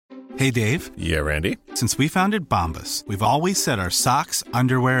Hey, Dave. Yeah, Randy? Since we founded Bombas, we've always said our socks,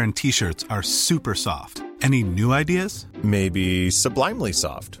 underwear, and T-shirts are super soft. Any new ideas? Maybe sublimely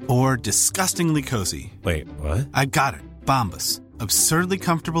soft. Or disgustingly cozy. Wait, what? I got it. Bombas. Absurdly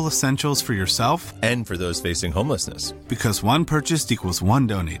comfortable essentials for yourself and for those facing homelessness. Because one purchased equals one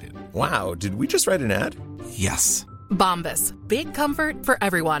donated. Wow, did we just write an ad? Yes. Bombas. Big comfort for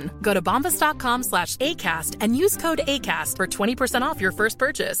everyone. Go to bombas.com/ACAST and use code ACAST for 20% off your first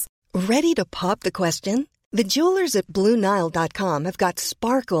purchase. Ready to pop the question? The jewelers at BlueNile.com have got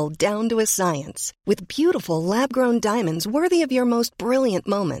sparkle down to a science with beautiful lab-grown diamonds worthy of your most brilliant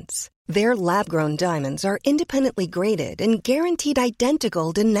moments. Their lab-grown diamonds are independently graded and guaranteed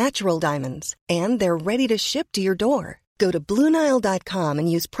identical to natural diamonds, and they're ready to ship to your door. Go to BlueNile.com and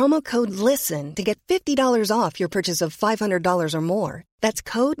use promo code LISTEN to get $50 off your purchase of $500 or more. That's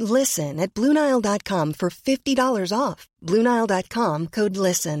code LISTEN at BlueNile.com for $50 off. BlueNile.com, code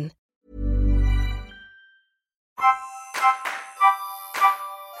LISTEN.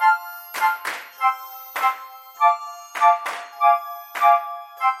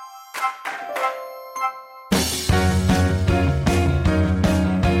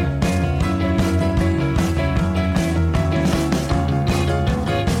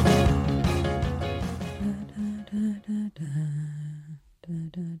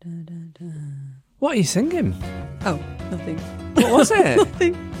 What are you singing? Oh, nothing. What was it?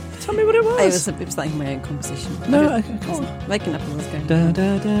 Nothing. Tell me what it was. It was like my own composition. No, I okay, come on. making up as I was going. Da,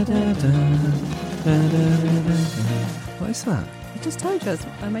 da, da, da, da, da, da, da, da. What is that? I just told you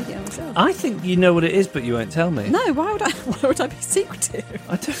I made it out myself. I think you know what it is, but you won't tell me. No, why would I be secretive?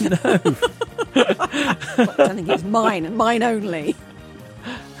 I don't know. I'm not telling you it's mine and mine only.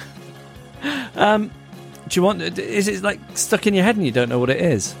 Do you want? Is it like stuck in your head and you don't know what it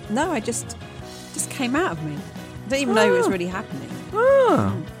is? No, I just came out of me. I don't even know it was really happening.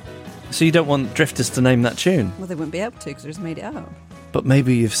 Ah. So you don't want Drifters to name that tune? Well, they wouldn't be able to because I just made it up. But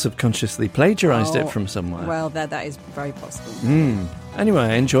maybe you've subconsciously plagiarised it from somewhere. Well, that is very possible. Anyway,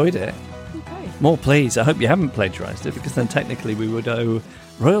 I enjoyed it. Okay. More please. I hope you haven't plagiarised it, because then technically we would owe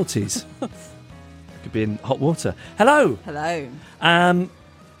royalties. Could be in hot water. Hello. Hello.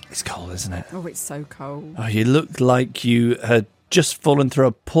 It's cold, isn't it? Oh, it's so cold. Oh, you looked like you had just fallen through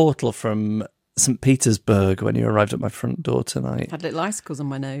a portal from St. Petersburg when you arrived at my front door tonight. Had little icicles on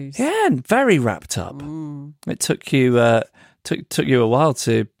my nose. Yeah, and very wrapped up. It took you took you a while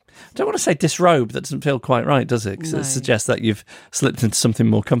to, I don't want to say disrobe, that doesn't feel quite right, does it? Because it suggests that you've slipped into something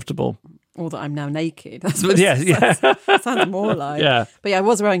more comfortable. Or that I'm now naked. That's But what sounds more like. Yeah. But yeah, I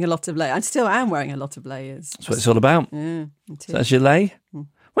was wearing a lot of layers. I still am wearing a lot of layers. That's what it's all about. Yeah, me So too. that's gilet.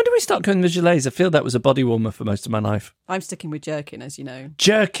 When did we start going with gilets? I feel that was a body warmer for most of my life. I'm sticking with jerkin, as you know.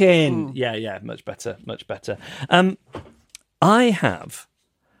 Jerkin. Yeah, much better, much better. I have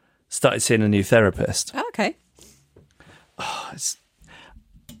started seeing a new therapist. Oh, okay.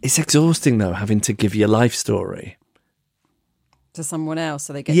 It's exhausting, though, having to give your life story. To someone else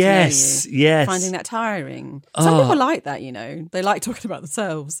so they get Yes, to know you. yes. Finding that tiring. Some people like that, you know. They like talking about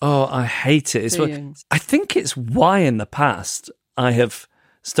themselves. Oh, I hate it. I think it's why in the past I have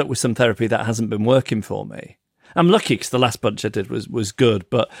stuck with some therapy that hasn't been working for me. I'm lucky because the last bunch I did was good,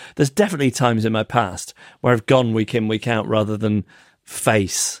 but there's definitely times in my past where I've gone week in, week out rather than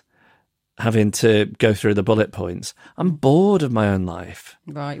face having to go through the bullet points. I'm bored of my own life.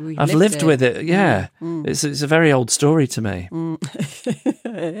 Right. I've lived with it. Yeah. It's a very old story to me.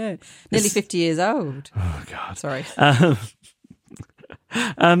 Yeah. Nearly 50 years old. Oh, God. Sorry.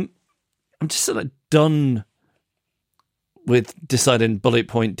 I'm just sort of done with deciding bullet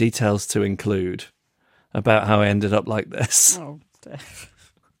point details to include about how I ended up like this. Oh, Steph.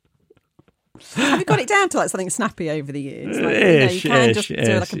 Have you got it down to like something snappy over the years? Like, you can just do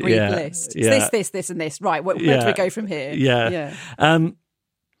like a brief list. It's this, and this. Right, where do we go from here? Yeah.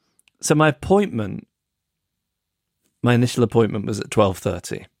 So my initial appointment was at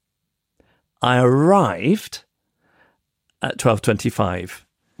 12:30. I arrived at 12:25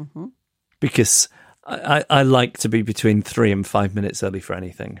 because I like to be between 3 and 5 minutes early for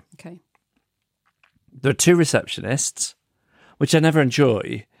anything. Okay. There are two receptionists, which I never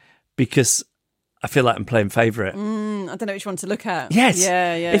enjoy because I feel like I'm playing favourite. I don't know which one to look at. Yes.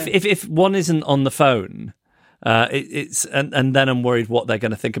 Yeah. If one isn't on the phone, it's and then I'm worried what they're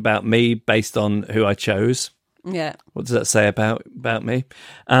going to think about me based on who I chose. Yeah. What does that say about me?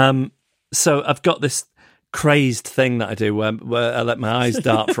 So I've got this crazed thing that I do where I let my eyes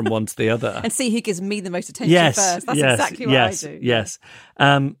dart from one to the other. And see who gives me the most attention first. That's exactly what I do. Yes.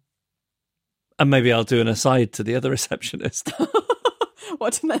 And maybe I'll do an aside to the other receptionist.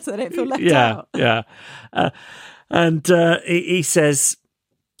 What to mess? I don't feel left out. Yeah. And he says,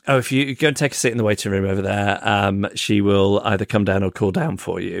 oh, if you go and take a seat in the waiting room over there, she will either come down or call down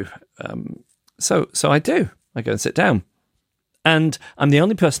for you. So I do. I go and sit down. And I'm the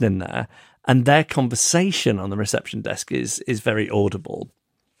only person in there, and their conversation on the reception desk is very audible.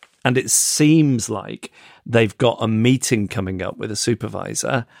 And it seems like they've got a meeting coming up with a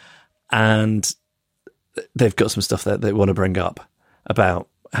supervisor, and they've got some stuff that they want to bring up about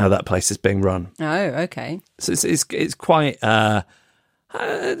how that place is being run. Oh, okay. So it's quite an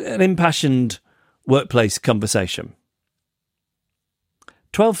impassioned workplace conversation.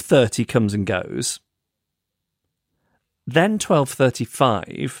 12:30 comes and goes. Then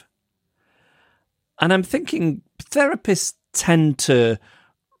 12:35, and I'm thinking therapists tend to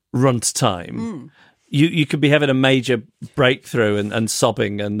run to time. You could be having a major breakthrough and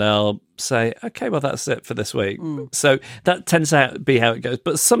sobbing, and they'll say, okay, well, that's it for this week. So that tends to be how it goes.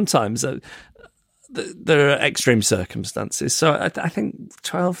 But sometimes there are extreme circumstances. So I think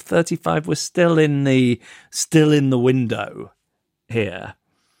 12:35 was still in the window here.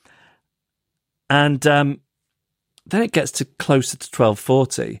 And then it gets to closer to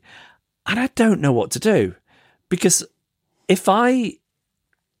 12:40, and I don't know what to do, because if I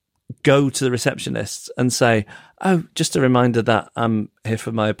go to the receptionist and say, oh, just a reminder that I'm here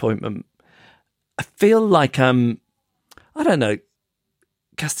for my appointment, I feel like I'm, I don't know,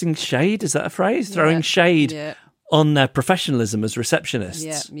 casting shade, is that a phrase? Yeah, throwing shade on their professionalism as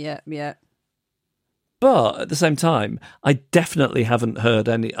receptionists. Yeah. But at the same time, I definitely haven't heard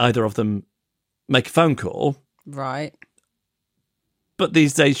either of them make a phone call. Right. But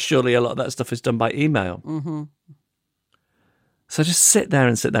these days, surely a lot of that stuff is done by email. Mm-hmm. So I just sit there.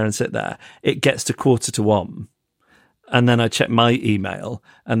 It gets to 1:45, and then I check my email,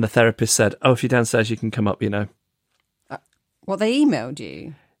 and the therapist said, oh, if you're downstairs, you can come up, What, they emailed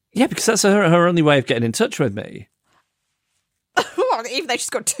you? Yeah, because that's her only way of getting in touch with me. Even though she's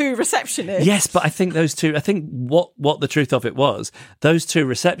got two receptionists. Yes, but I think what the truth of it was, those two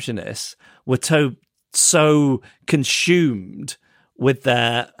receptionists were so consumed with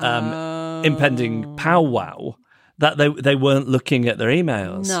their impending powwow that they weren't looking at their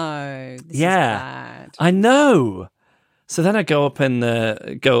emails. No, this is bad. I know. So then I go up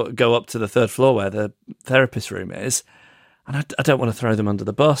go up to the third floor where the therapist room is, and I don't want to throw them under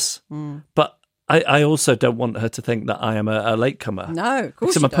the bus, but I also don't want her to think that I am a latecomer. No, of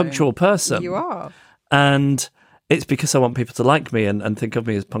course I'm a punctual person. You are. And it's because I want people to like me and think of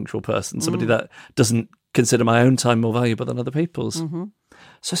me as a punctual person, somebody that doesn't consider my own time more valuable than other people's. Mm-hmm.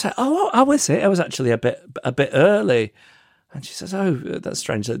 So I say, oh, was it? I was actually a bit early. And she says, oh, that's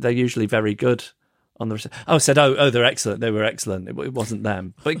strange. They're usually very good on the reception. I said, oh, they're excellent. They were excellent. It wasn't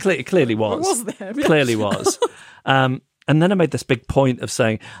them. But it clearly was. It was them. Yeah. Clearly was. And then I made this big point of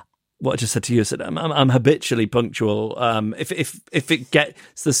saying, what I just said to you, I said, I'm habitually punctual. If it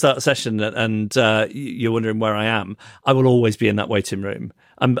gets to the start of the session and you're wondering where I am, I will always be in that waiting room.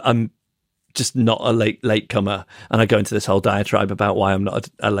 I'm just not a latecomer. And I go into this whole diatribe about why I'm not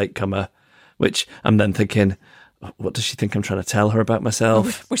a latecomer, which I'm then thinking, what does she think I'm trying to tell her about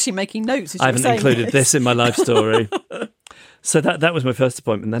myself? Was she making notes? I haven't included this in my life story. So that was my first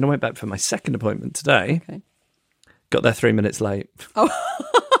appointment. Then I went back for my second appointment today. Okay. Got there 3 minutes late. Oh.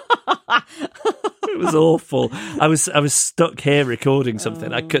 It was awful. I was stuck here recording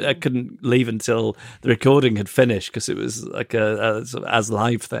something. I couldn't leave until the recording had finished because it was like a sort of as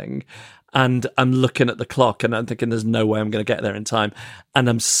live thing. And I'm looking at the clock and I'm thinking there's no way I'm going to get there in time. And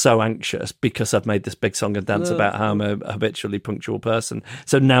I'm so anxious because I've made this big song and dance about how I'm a habitually punctual person.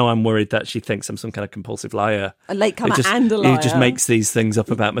 So now I'm worried that she thinks I'm some kind of compulsive liar. A latecomer and a liar. He just makes these things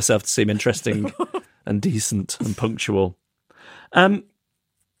up about myself to seem interesting and decent and punctual.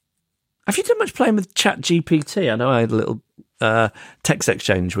 Have you done much playing with ChatGPT? I know I had a little text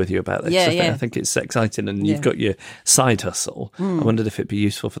exchange with you about this. I think it's exciting, and you've got your side hustle. I wondered if it'd be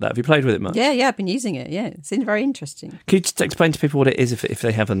useful for that. Have you played with it much? Yeah, I've been using it. Yeah, it seems very interesting. Can you just explain to people what it is if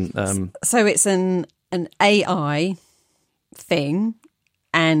they haven't? So it's an AI thing.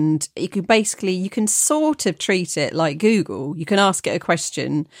 And you can sort of treat it like Google. You can ask it a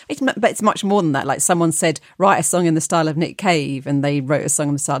question, but it's much more than that. Like someone said, write a song in the style of Nick Cave, and they wrote a song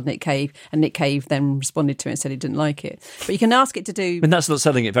in the style of Nick Cave, and Nick Cave then responded to it and said he didn't like it. But you can ask it to do... And that's not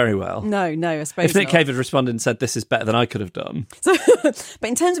selling it very well. No, I suppose if Nick Cave had responded and said, this is better than I could have done. But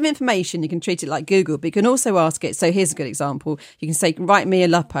in terms of information, you can treat it like Google, but you can also ask it, so here's a good example. You can say, write me a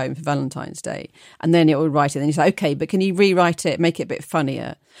love poem for Valentine's Day, and then it will write it. And you say, okay, but can you rewrite it, make it a bit funnier?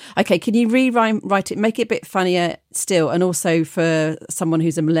 Okay, can you rewrite it, make it a bit funnier still, and also for someone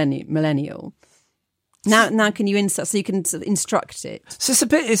who's a millennial? Now can you so you can instruct it? So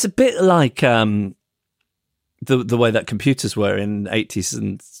it's a bit like the way that computers were in 80s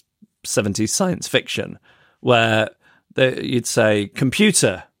and 70s science fiction, where you'd say,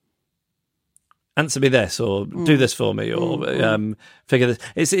 computer, answer me this, or do this for me, or figure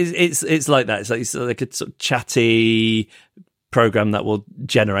this. It's like that. It's like a sort of chatty program that will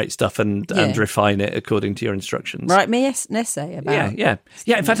generate stuff and refine it according to your instructions. Write me an essay about. Yeah.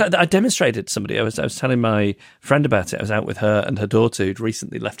 In fact, I demonstrated to somebody. I was telling my friend about it. I was out with her and her daughter who'd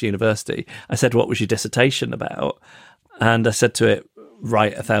recently left university. I said, "What was your dissertation about?" And I said to it,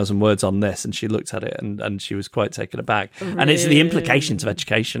 "Write 1,000 words on this." And she looked at it and she was quite taken aback. Really? And it's the implications of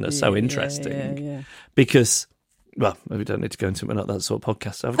education are so interesting because. Well, we don't need to go into it. We're not that sort of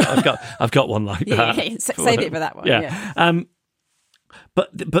podcast. I've got one like that. Save it for that one. Yeah.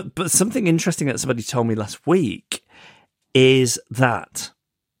 But something interesting that somebody told me last week is that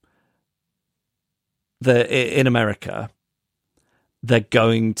in America they're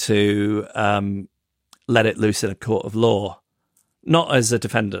going to let it loose in a court of law, not as a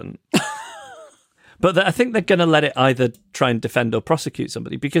defendant, but I think they're going to let it either try and defend or prosecute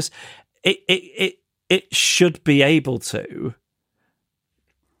somebody because it should be able to,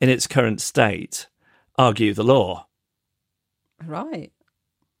 in its current state, argue the law. Right.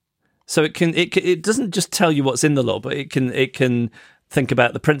 So it doesn't just tell you what's in the law, but it can think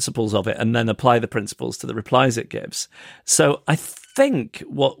about the principles of it and then apply the principles to the replies it gives. So I think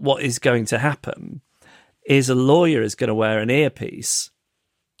what is going to happen is a lawyer is going to wear an earpiece,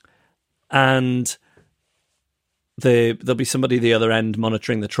 and there'll be somebody at the other end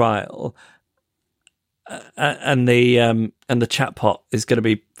monitoring the trial. And the chatbot is going to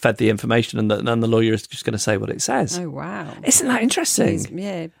be fed the information, and the lawyer is just going to say what it says. Oh wow! Isn't that interesting?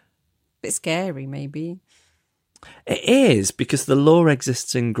 A bit scary, maybe. It is, because the law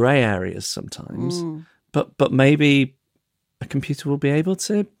exists in grey areas sometimes, but maybe a computer will be able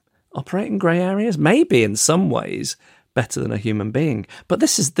to operate in grey areas. Maybe in some ways better than a human being. But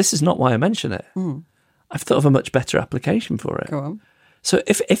this is not why I mention it. I've thought of a much better application for it. Go on. So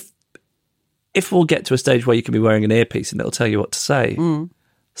if we'll get to a stage where you can be wearing an earpiece and it'll tell you what to say,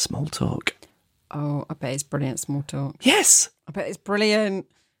 small talk. Oh, I bet it's brilliant, small talk. Yes. I bet it's brilliant.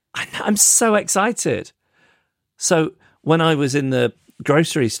 I'm so excited. So when I was in the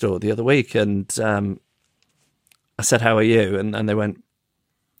grocery store the other week and I said, "How are you?" And they went,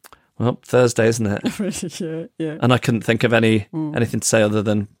 "Well, Thursday, isn't it?" yeah. And I couldn't think of anything to say other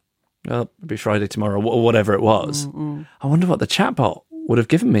than, "Well, it'll be Friday tomorrow," or whatever it was. I wonder what the chatbot would have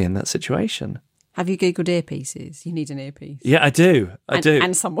given me in that situation. Have you Googled earpieces? You need an earpiece. Yeah, I do. I do.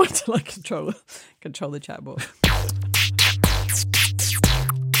 And someone to control the chatbot.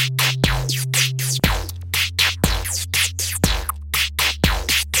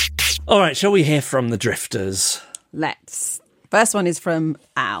 All right, shall we hear from the drifters? Let's. First one is from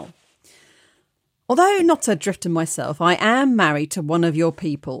Al. Although not a drifter myself, I am married to one of your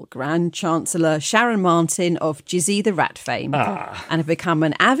people, Grand Chancellor Sharon Martin of Jizzy the Rat fame, and have become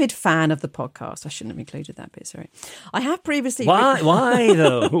an avid fan of the podcast. I shouldn't have included that bit, sorry. I have previously... Why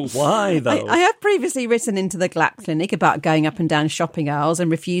though? Why though? I have previously written into the GLAP clinic about going up and down shopping aisles and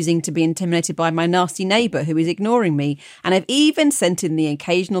refusing to be intimidated by my nasty neighbour who is ignoring me, and I've even sent in the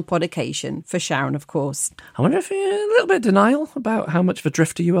occasional provocation for Sharon, of course. I wonder if you're a little bit of denial about how much of a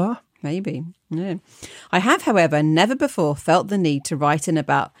drifter you are. Maybe, yeah. I have, however, never before felt the need to write in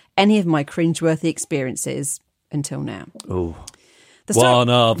about any of my cringeworthy experiences until now. Oh, one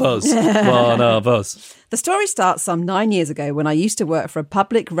of us. One of us. The story starts some 9 years ago when I used to work for a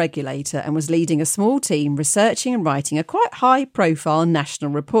public regulator and was leading a small team researching and writing a quite high-profile national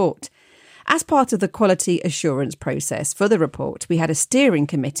report. As part of the quality assurance process for the report, we had a steering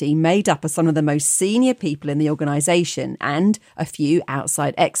committee made up of some of the most senior people in the organisation and a few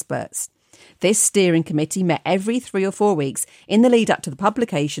outside experts. This steering committee met every 3 or 4 weeks in the lead up to the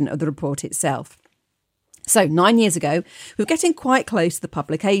publication of the report itself. So 9 years ago, we were getting quite close to the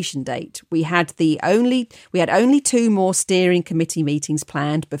publication date. We had only 2 more steering committee meetings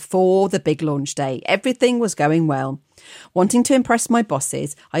planned before the big launch day. Everything was going well. Wanting to impress my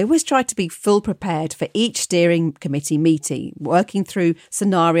bosses, I always tried to be full prepared for each steering committee meeting, working through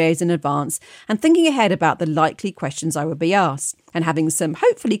scenarios in advance and thinking ahead about the likely questions I would be asked, and having some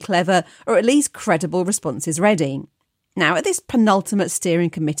hopefully clever or at least credible responses ready. Now, at this penultimate steering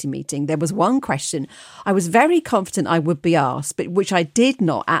committee meeting, there was one question I was very confident I would be asked, but which I did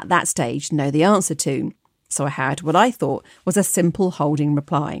not at that stage know the answer to. So I had what I thought was a simple holding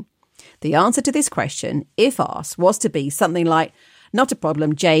reply. The answer to this question, if asked, was to be something like, "Not a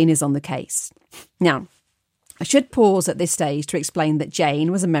problem, Jane is on the case." Now, I should pause at this stage to explain that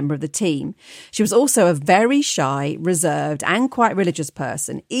Jane was a member of the team. She was also a very shy, reserved and quite religious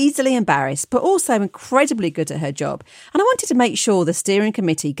person, easily embarrassed, but also incredibly good at her job. And I wanted to make sure the steering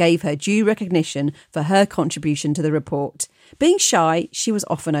committee gave her due recognition for her contribution to the report. Being shy, she was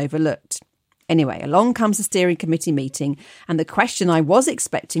often overlooked. Anyway, along comes the steering committee meeting and the question I was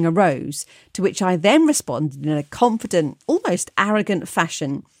expecting arose, to which I then responded in a confident, almost arrogant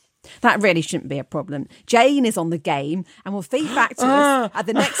fashion. That really shouldn't be a problem. Jane is on the game and will feed back to us at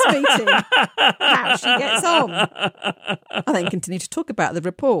the next meeting how she gets on. I then continued to talk about the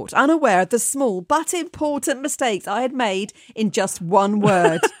report, unaware of the small but important mistakes I had made in just one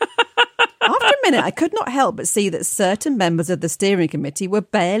word. After a minute, I could not help but see that certain members of the steering committee were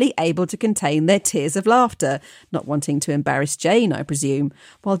barely able to contain their tears of laughter, not wanting to embarrass Jane, I presume,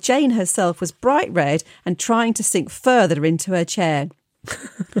 while Jane herself was bright red and trying to sink further into her chair.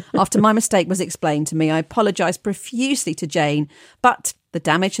 After my mistake was explained to me, I apologised profusely to Jane, but the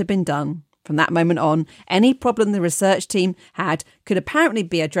damage had been done. From that moment on, any problem the research team had could apparently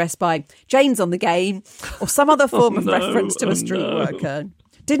be addressed by Jane's on the game or some other form of reference to a street worker.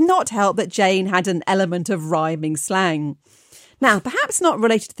 Did not help that Jane had an element of rhyming slang. Now, perhaps not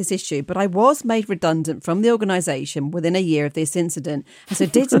related to this issue, but I was made redundant from the organisation within a year of this incident, and so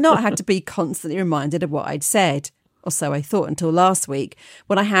did not have to be constantly reminded of what I'd said. Or so I thought until last week,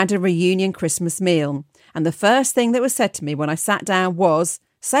 when I had a reunion Christmas meal. And the first thing that was said to me when I sat down was,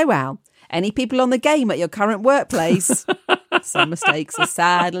 "So Al, any people on the game at your current workplace?" Some mistakes are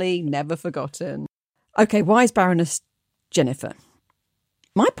sadly never forgotten. OK, wise Baroness Jennifer.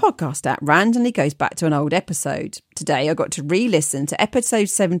 My podcast app randomly goes back to an old episode. Today I got to re-listen to episode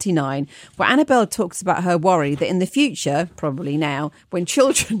 79, where Annabelle talks about her worry that in the future, probably now, when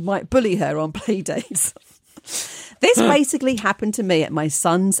children might bully her on play dates. This basically happened to me at my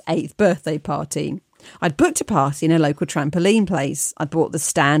son's 8th birthday party. I'd booked a party in a local trampoline place. I'd bought the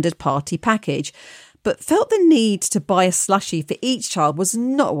standard party package, but felt the need to buy a slushie for each child was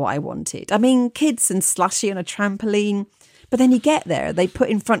not what I wanted. I mean, kids and slushie on a trampoline. But then you get there, they put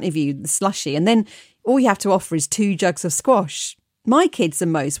in front of you the slushie, and then all you have to offer is 2 jugs of squash. My kids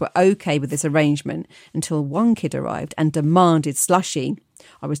and most were okay with this arrangement until one kid arrived and demanded slushie.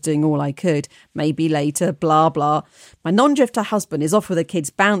 I was doing all I could. Maybe later, blah, blah. My non-drifter husband is off with the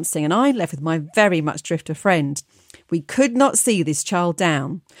kids bouncing and I left with my very much drifter friend. We could not see this child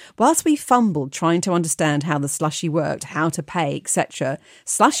down. Whilst we fumbled trying to understand how the slushie worked, how to pay, etc.,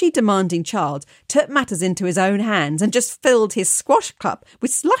 slushie demanding child took matters into his own hands and just filled his squash cup with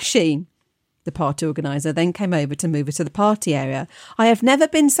slushie. The party organiser then came over to move us to the party area. I have never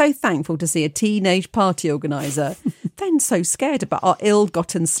been so thankful to see a teenage party organiser, then so scared about our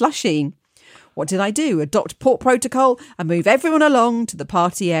ill-gotten slushie. What did I do? Adopt port protocol and move everyone along to the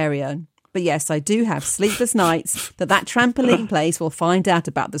party area. But yes, I do have sleepless nights that trampoline place will find out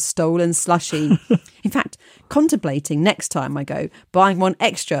about the stolen slushie. In fact, contemplating next time I go, buying one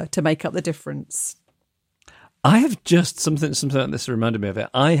extra to make up the difference. I have just something like this reminded me of it.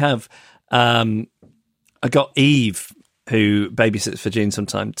 I got Eve, who babysits for Gene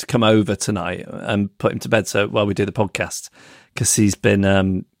sometime, to come over tonight and put him to bed while we do the podcast, because he's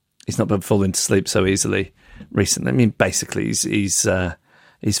not been falling to sleep so easily recently. I mean, basically, he's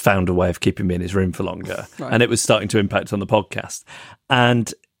found a way of keeping me in his room for longer, right. And it was starting to impact on the podcast.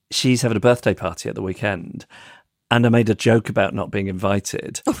 And she's having a birthday party at the weekend, and I made a joke about not being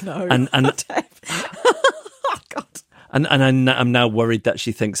invited. Oh no! And oh God. And I'm now worried that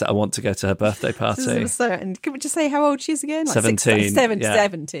she thinks that I want to go to her birthday party. And can we just say how old she is again? Like 17.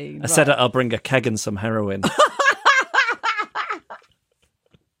 17. I right. said I'll bring a keg and some heroin.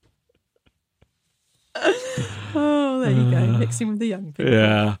 Oh, there you go. Mixing with the young people.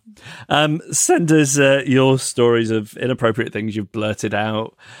 Yeah. Send us your stories of inappropriate things you've blurted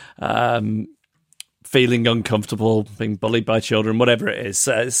out. Feeling uncomfortable, being bullied by children, whatever it is.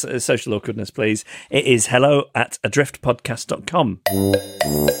 Social awkwardness, please. It is hello@adriftpodcast.com.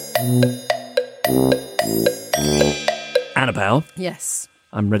 Annabelle. Yes.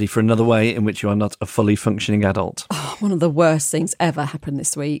 I'm ready for another way in which you are not a fully functioning adult. Oh, one of the worst things ever happened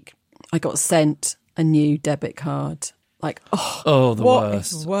this week. I got sent a new debit card. Like, the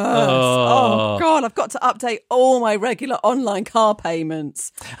worst. Is worse? Oh, God, I've got to update all my regular online car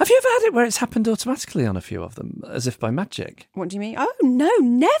payments. Have you ever had it where it's happened automatically on a few of them, as if by magic? What do you mean? Oh, no,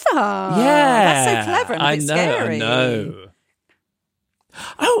 never. Yeah. That's so clever and a bit scary. I know.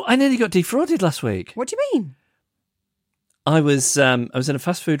 Oh, I nearly got defrauded last week. What do you mean? I was in a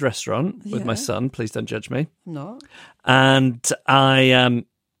fast food restaurant with my son. Please don't judge me. No. And I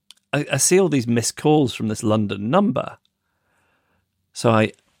see all these missed calls from this London number. So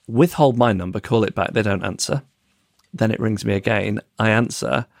I withhold my number, call it back. They don't answer. Then it rings me again. I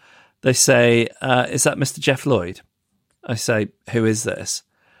answer. They say, is that Mr. Jeff Lloyd? I say, who is this?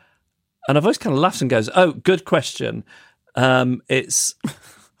 And a voice kind of laughs and goes, oh, good question. It's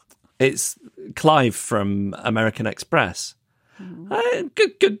Clive from American Express.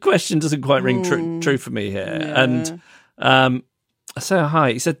 Good question. Doesn't quite ring true for me here. Yeah. And I say,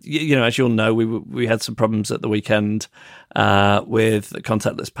 hi. He said, as you'll know, we had some problems at the weekend with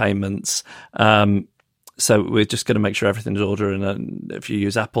contactless payments. So we're just going to make sure everything's in order. And if you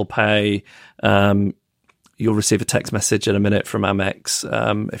use Apple Pay, you'll receive a text message in a minute from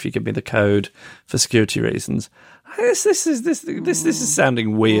Amex if you give me the code for security reasons. This is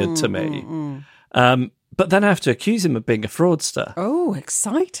sounding weird to me. But then I have to accuse him of being a fraudster. Oh,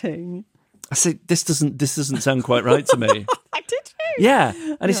 exciting! I say this doesn't sound quite right to me. Did you? Yeah,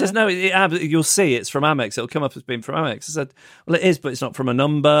 and he says no. You'll see, it's from Amex. It'll come up as being from Amex. I said, well, it is, but it's not from a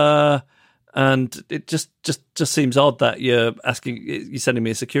number. And it just seems odd that you're sending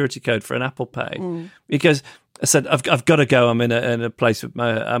me a security code for an Apple Pay. He goes, I said, I've got to go. I'm in a place with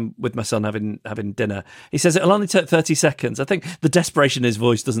my son having dinner. He says it'll only take 30 seconds. I think the desperation in his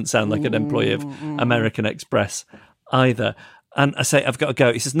voice doesn't sound like an employee of American Express either. And I say, I've got to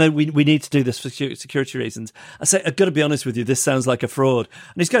go. He says, no, we need to do this for security reasons. I say, I've got to be honest with you, this sounds like a fraud.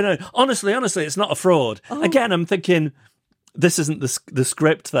 And he's going, no, honestly, it's not a fraud. Oh. Again, I'm thinking, this isn't the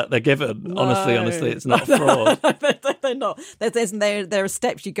script that they're given. No. Honestly, it's not a fraud. They're not. There are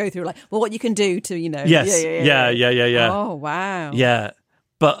steps you go through, like, well, what you can do to, Yes. Yeah. Oh, wow. Yeah.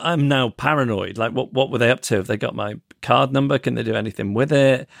 But I'm now paranoid. Like, what were they up to? Have they got my card number? Can they do anything with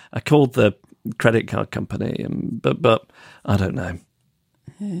it? I called the credit card company, but I don't know.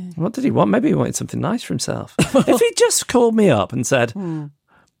 What did he want? Maybe he wanted something nice for himself. If he just called me up and said,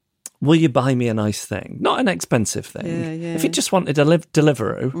 will you buy me a nice thing? Not an expensive thing. Yeah. If he just wanted a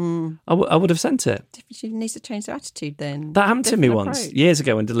Deliveroo, I would have sent it. She needs to change their attitude then. That happened to me once, years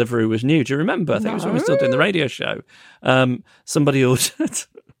ago when Deliveroo was new. Do you remember? I think it was when we were still doing the radio show. Somebody ordered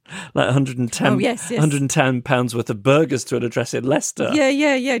like 110 pounds worth of burgers to an address in Leicester.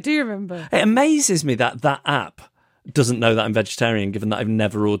 Yeah. Do you remember? It amazes me that app doesn't know that I'm vegetarian, given that I've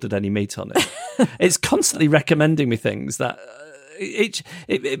never ordered any meat on it. It's constantly recommending me things that... It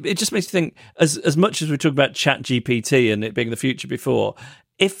just makes you think, as much as we talk about ChatGPT and it being the future before,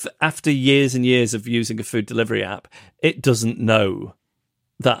 if after years and years of using a food delivery app, it doesn't know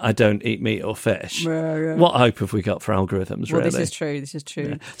that I don't eat meat or fish, what hope have we got for algorithms, really? Well, this is true.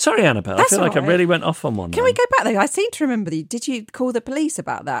 Yeah. Sorry, Annabelle, I feel like I really went off on one. Can we go back, though? I seem to remember did you call the police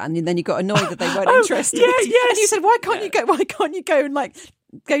about that? And then you got annoyed that they weren't interested. Yeah, yes. And you said, why can't you go and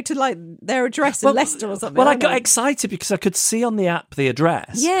go to their address in Leicester or something. Well, I got excited because I could see on the app the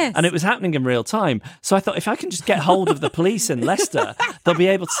address. Yes. And it was happening in real time. So I thought, if I can just get hold of the police in Leicester, they'll be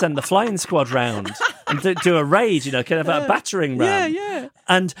able to send the flying squad round and do a raid, kind of a battering ram. Yeah.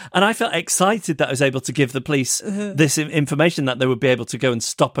 And I felt excited that I was able to give the police this information, that they would be able to go and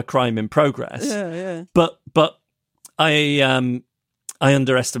stop a crime in progress. Yeah. But I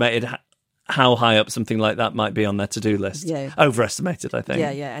underestimated how high up something like that might be on their to-do list. Yeah. Overestimated, I think.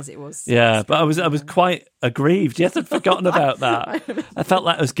 Yeah, as it was. Yeah, but I was quite aggrieved. Yes, I'd forgotten about that. I felt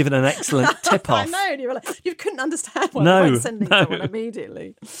like I was given an excellent tip-off. I know, and you were like, you couldn't understand why I was sending someone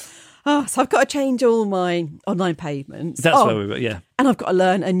immediedely. Oh, so I've got to change all my online payments. That's where we were, yeah. And I've got to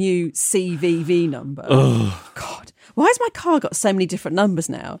learn a new CVV number. Oh, God. Why has my car got so many different numbers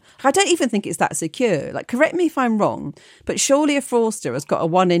now? I don't even think it's that secure. Correct me if I'm wrong, but surely a fraudster has got a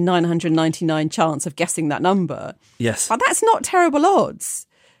 1 in 999 chance of guessing that number. Yes. But that's not terrible odds.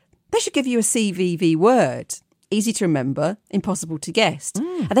 They should give you a CVV word. Easy to remember, impossible to guess.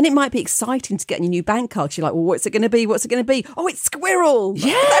 And then it might be exciting to get your new bank card. You're like, well, what's it going to be? Oh, it's Squirrel.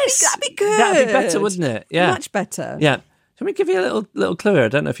 Yes. That'd be good. That'd be better, wouldn't it? Yeah. Much better. Yeah. Let me give you a little clue here. I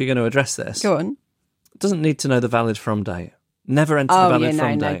don't know if you're going to address this. Go on. It doesn't need to know the valid from date. Never enter the valid from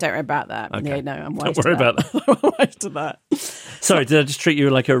date. No, don't worry about that. Okay. Yeah, no, I'm wise Don't worry about that. I'm wise to that. Sorry, did I just treat you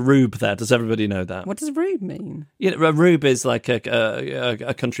like a rube there? Does everybody know that? What does rube mean? Yeah, a rube is like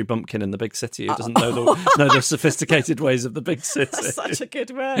a country bumpkin in the big city who doesn't know the sophisticated ways of the big city. That's such a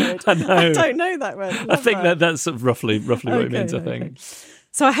good word. I know. I don't know that word. I think that's sort of roughly what it means, I think.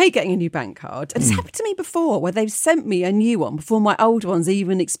 So I hate getting a new bank card. And it's happened to me before where they've sent me a new one before my old one's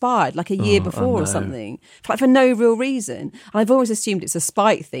even expired, like a year before or something, for no real reason. And I've always assumed it's a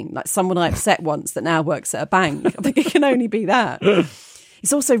spite thing, like someone I upset once that now works at a bank. I think it can only be that.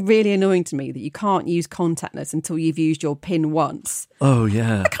 It's also really annoying to me that you can't use contactless until you've used your PIN once. Oh,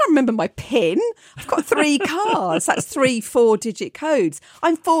 yeah. I can't remember my PIN. I've got 3 cards. That's 3 4-digit codes.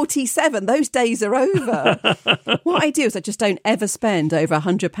 I'm 47. Those days are over. What I do is I just don't ever spend over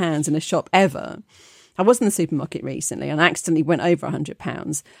 £100 in a shop ever. I was in the supermarket recently and I accidentally went over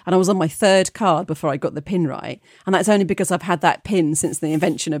 £100 and I was on my 3rd card before I got the PIN right. And that's only because I've had that PIN since the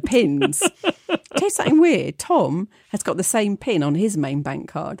invention of pins. Tell you something weird. Tom has got the same PIN on his main bank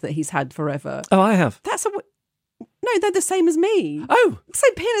card that he's had forever. Oh, I have. No, they're the same as me. Oh.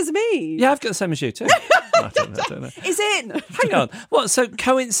 Same PIN as me. Yeah, I've got the same as you too. I don't know. Is it? Hang on. What, so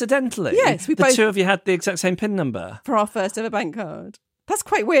coincidentally, yes, the two of you had the exact same PIN number? For our first ever bank card. That's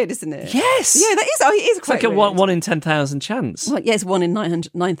quite weird, isn't it? Yes. Yeah, that is. Oh, it is it's quite like weird. a 1 in 10,000 chance. Well, yes, 1 in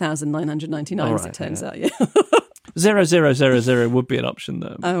 9,999, as it turns out, yeah. 0000 would be an option,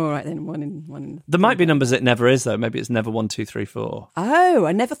 though. Oh, all right, then. 1 in... There might be numbers it never is, though. Maybe it's never 1, 2, 3, 4. Oh,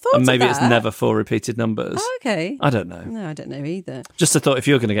 I never thought And maybe of that. it's never 4 repeated numbers. Oh, okay. I don't know. No, I don't know either. Just a thought, if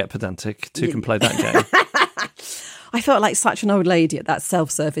you're going to get pedantic, two can play that game. I felt like such an old lady at that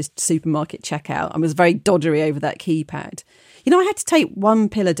self-service supermarket checkout. I was very doddery over that keypad. You know, I had to take 1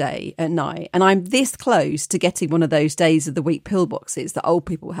 pill a day at night, and I'm this close to getting one of those days of the week pill boxes that old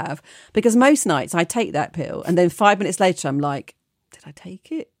people have, because most nights I take that pill, and then 5 minutes later I'm like, did I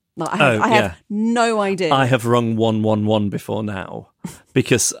take it? Like, I have no idea. I have rung 111 before now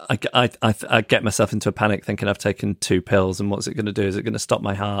because I get myself into a panic thinking I've taken 2 pills, and what's it going to do? Is it going to stop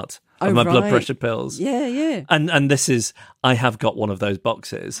my heart? Oh, my right. blood pressure pills? Yeah. And this is, I have got one of those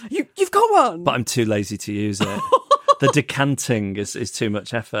boxes. You've got one? But I'm too lazy to use it. The decanting is too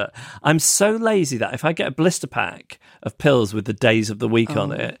much effort. I'm so lazy that if I get a blister pack of pills with the days of the week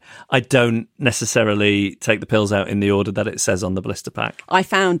on it, I don't necessarily take the pills out in the order that it says on the blister pack. I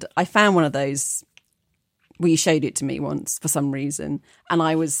found one of those. Well, you showed it to me once for some reason, and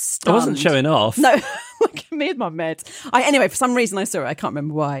I was stunned. I wasn't showing off. No, look at me and my meds. Anyway, for some reason I saw it. I can't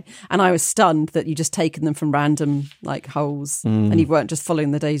remember why, and I was stunned that you just taken them from random holes, and you weren't just following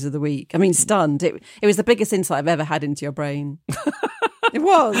the days of the week. I mean, stunned. It was the biggest insight I've ever had into your brain. It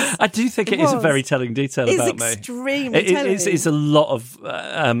was. I do think it is a very telling detail about me. It's extremely telling. It's a lot of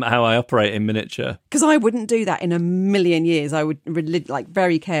how I operate in miniature. Because I wouldn't do that in a million years. I would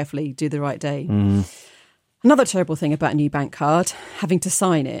very carefully do the right day. Another terrible thing about a new bank card, having to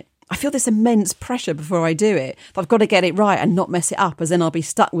sign it. I feel this immense pressure before I do it. I've got to get it right and not mess it up, as then I'll be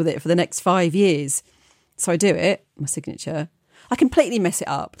stuck with it for the next 5 years. So I do it, my signature. I completely mess it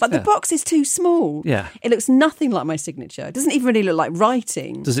up. The box is too small. Yeah. It looks nothing like my signature. It doesn't even really look like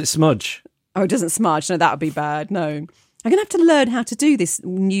writing. Does it smudge? Oh, it doesn't smudge. No, that would be bad. No. I'm going to have to learn how to do this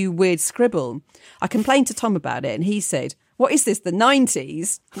new weird scribble. I complained to Tom about it and he said, what is this, the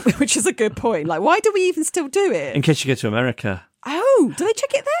 90s? Which is a good point. Why do we even still do it? In case you go to America. Oh, do they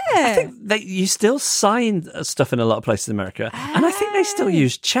check it there? I think you still sign stuff in a lot of places in America. And I think they still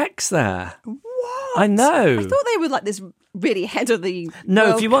use checks there. What? I know. I thought they were like this really head of the No,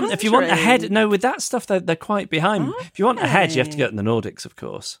 world if you want country. ahead, no, with that stuff they're quite behind. Okay. If you want ahead, you have to go to the Nordics, of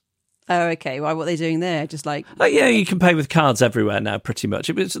course. Oh, okay. What are they doing there? Just you can pay with cards everywhere now, pretty much.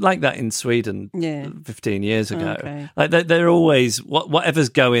 It was like that in Sweden 15 years ago. Okay. They're always, whatever's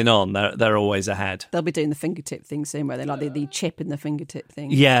going on, they're always ahead. They'll be doing the fingertip thing soon, where they're like the chip in the fingertip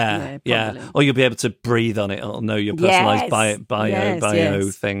thing. Yeah. Or you'll be able to breathe on it. It'll know your personalised bio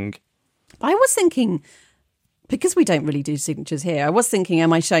thing. I was thinking, because we don't really do signatures here, I was thinking,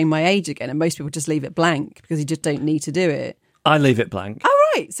 am I showing my age again? And most people just leave it blank because you just don't need to do it. I leave it blank.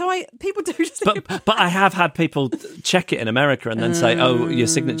 Oh, right. So people do just leave it blank. But I have had people check it in America and then say, oh, your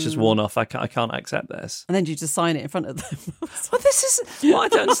signature's worn off. I can't accept this. And then you just sign it in front of them. Well, this is what I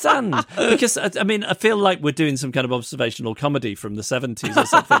don't understand. Because, I mean, I feel like we're doing some kind of observational comedy from the 70s or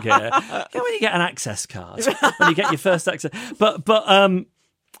something here. When you get an access card, when you get your first access. But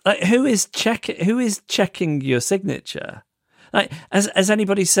who is checking your signature? Has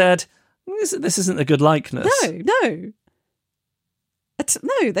anybody said, this isn't a good likeness? No.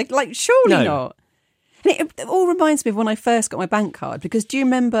 No, they're surely not. And it all reminds me of when I first got my bank card, because do you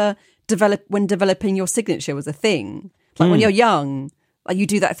remember when developing your signature was a thing? When you're young, you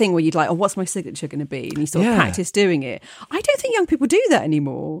do that thing where you'd what's my signature going to be? And you sort of practice doing it. I don't think young people do that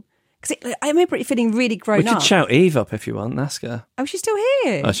anymore. Because I remember it feeling really grown up. We could shout Eve up if you want and ask her. Oh, she's still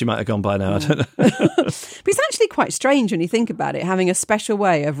here. Oh, she might have gone by now. I don't know. But it's actually quite strange when you think about it, having a special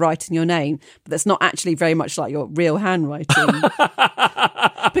way of writing your name, but that's not actually very much like your real handwriting.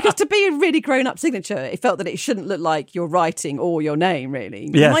 Because to be a really grown-up signature, it felt that it shouldn't look like your writing or your name, really.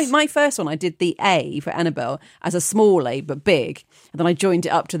 Yes. My first one, I did the A for Annabelle as a small A, but big. And then I joined it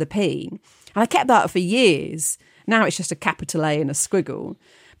up to the P. And I kept that for years. Now it's just a capital A and a squiggle.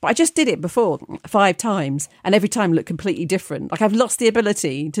 But I just did it before 5 times, and every time looked completely different. Like I've lost the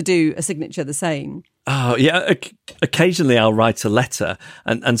ability to do a signature the same. Oh, yeah. Occasionally I'll write a letter,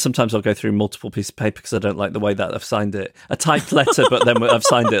 and sometimes I'll go through multiple pieces of paper because I don't like the way that I've signed it. A typed letter, but then I've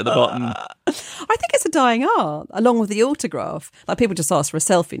signed it at the bottom. I think it's a dying art, along with the autograph. Like people just ask for a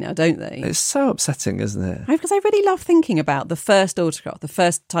selfie now, don't they? It's so upsetting, isn't it? Because I really love thinking about the first autograph, the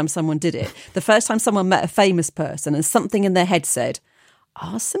first time someone did it, the first time someone met a famous person and something in their head said,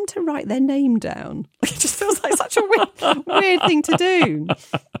 ask them to write their name down. It just feels like such a weird thing to do.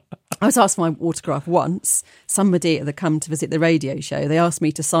 I was asked for my autograph once. Somebody had come to visit the radio show. They asked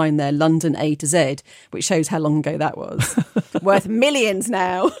me to sign their London A to Z, which shows how long ago that was. Worth millions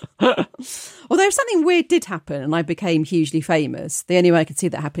now. Although if something weird did happen and I became hugely famous, the only way I could see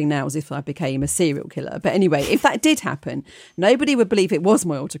that happening now is if I became a serial killer. But anyway, if that did happen, nobody would believe it was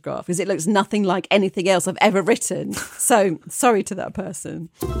my autograph because it looks nothing like anything else I've ever written. So sorry to that person.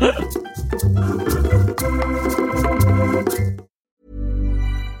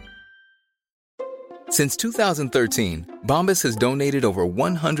 Since 2013, Bombas has donated over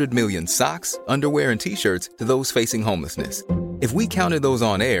 100 million socks, underwear, and T-shirts to those facing homelessness. If we counted those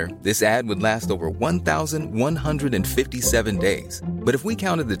on air, this ad would last over 1,157 days. But if we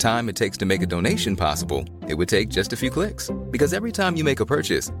counted the time it takes to make a donation possible, it would take just a few clicks. Because every time you make a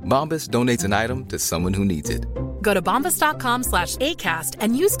purchase, Bombas donates an item to someone who needs it. Go to bombas.com/ACAST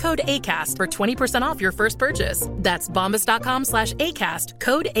and use code ACAST for 20% off your first purchase. That's bombas.com/ACAST,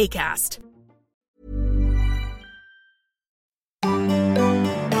 code ACAST.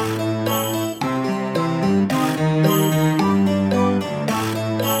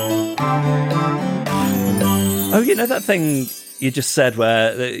 Oh, you know that thing you just said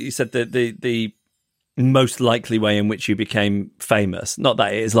where you said that the most likely way in which you became famous, not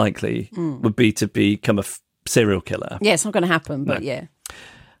that it is likely, would be to become a serial killer. Yeah, it's not going to happen, but yeah.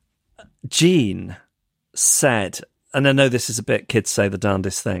 Jean said, and I know this is a bit kids say the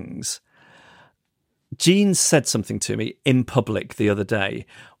darndest things, Jean said something to me in public the other day,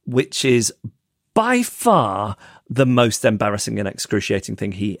 which is by far the most embarrassing and excruciating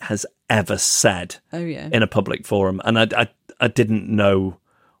thing he has ever said in a public forum. And I didn't know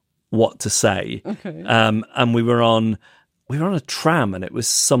what to say. Okay. And we were on a tram and it was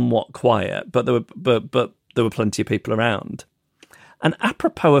somewhat quiet, but there were plenty of people around. And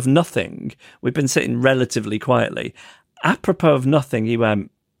apropos of nothing, we've been sitting relatively quietly. Apropos of nothing, he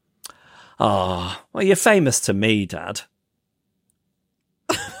went, well, you're famous to me, Dad.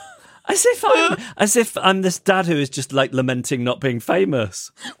 As if I'm this dad who is just like lamenting not being famous.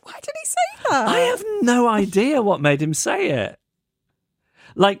 Why did he say that? I have no idea what made him say it.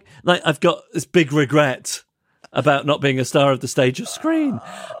 Like I've got this big regret about not being a star of the stage or screen,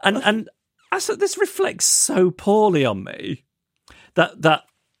 and I thought this reflects so poorly on me that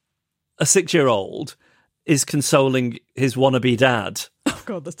a 6-year-old is consoling his wannabe dad. Oh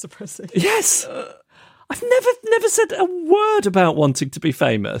God, that's depressing. Yes, I've never said a word about wanting to be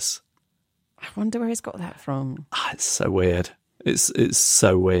famous. I wonder where he's got that from. It's so weird. It's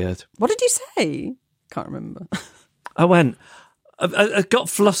so weird. What did you say? Can't remember. I got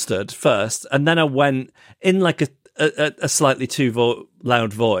flustered first, and then I went in like a slightly too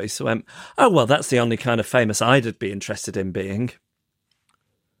loud voice. I went, oh, well, that's the only kind of famous I'd be interested in being.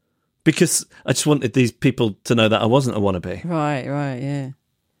 Because I just wanted these people to know that I wasn't a wannabe. Right, yeah.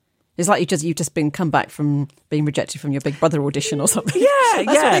 It's like you've just come back from being rejected from your Big Brother audition or something.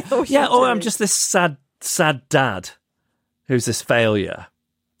 Yeah. Or I'm just this sad dad who's this failure,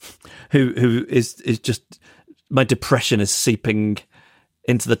 who is just, my depression is seeping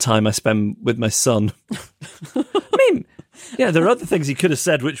into the time I spend with my son. I mean, yeah, there are other things he could have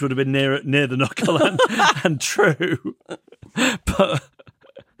said which would have been near the knuckle and true, but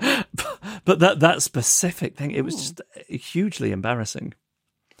that specific thing, it was just hugely embarrassing.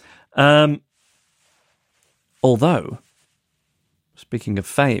 Although, speaking of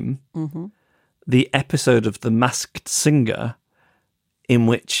fame, the episode of The Masked Singer in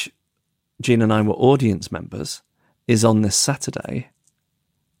which Jean and I were audience members is on this Saturday.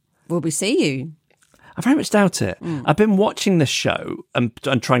 Will we see you? I very much doubt it. I've been watching this show and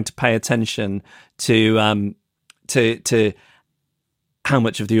trying to pay attention to how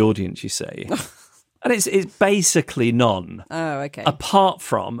much of the audience you see. And it's basically none. Oh, okay. Apart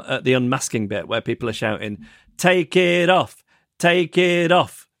from at the unmasking bit where people are shouting, "Take it off, take it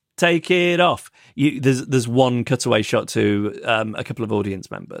off, take it off." There's one cutaway shot to a couple of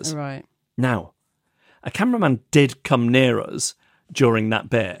audience members. Right. Now, a cameraman did come near us during that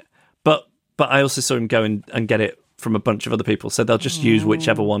bit, but I also saw him go and get it from a bunch of other people. So they'll just use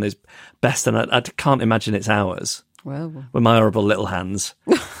whichever one is best, and I can't imagine it's ours. Well, with my horrible little hands.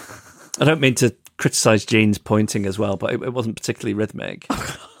 I don't mean to criticise Jean's pointing as well, but it wasn't particularly rhythmic.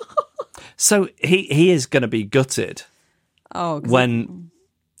 So he is going to be gutted. Oh,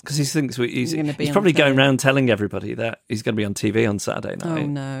 because he thinks he's probably going around telling everybody that he's going to be on TV on Saturday night. Oh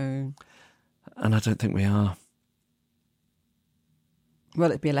no! And I don't think we are. Well,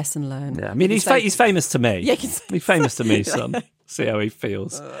 it'd be a lesson learned. Yeah, I mean, he's famous to me. Yeah, he's famous to me, son. See how he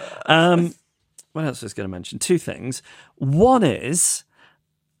feels. What else was I going to mention? Two things. One is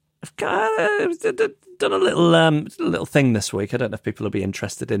I've done a little thing this week. I don't know if people will be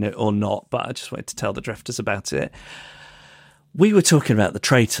interested in it or not, but I just wanted to tell the Drifters about it. We were talking about The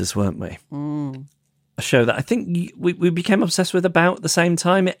Traitors, weren't we? A show that I think we became obsessed with about the same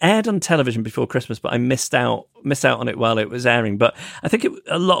time. It aired on television before Christmas, but I missed out on it while it was airing. But I think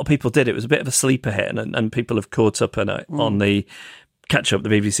a lot of people did. It was a bit of a sleeper hit, and people have caught up on the catch-up, the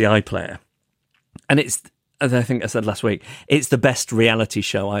BBC iPlayer. And it's, as I think I said last week, it's the best reality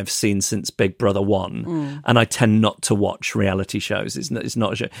show I've seen since Big Brother 1. And I tend not to watch reality shows. It's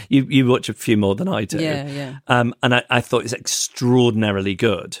not a show. You watch a few more than I do. Yeah. And I thought it's extraordinarily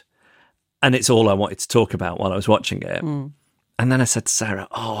good. And it's all I wanted to talk about while I was watching it. And then I said to Sarah,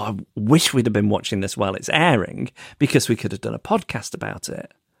 I wish we'd have been watching this while it's airing because we could have done a podcast about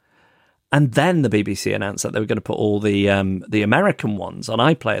it. And then the BBC announced that they were going to put all the American ones on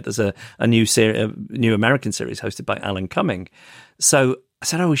iPlayer. There's a new American series hosted by Alan Cumming. So I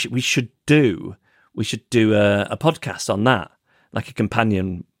said, we should do a podcast on that, like a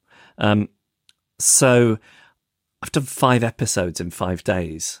companion. So I've done 5 episodes in 5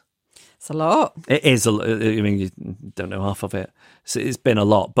 days. It's a lot. It is a lot. I mean, you don't know half of it. So it's been a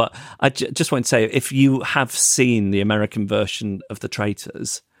lot. But I just want to say, if you have seen the American version of The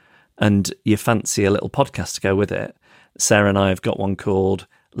Traitors, and you fancy a little podcast to go with it, Sarah and I have got one called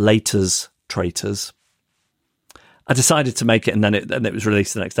Later's Traitors. I decided to make it, and then it was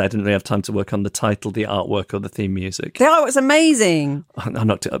released the next day. I didn't really have time to work on the title, the artwork, or the theme music. The artwork's amazing. I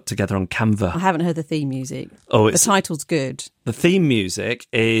knocked it up together on Canva. I haven't heard the theme music. Oh, the title's good. The theme music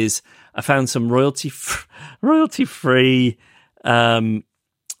is, I found some royalty-free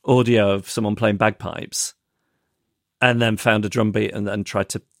audio of someone playing bagpipes, and then found a drum beat and tried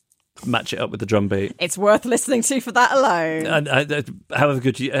to match it up with the drum beat. It's worth listening to for that alone. And however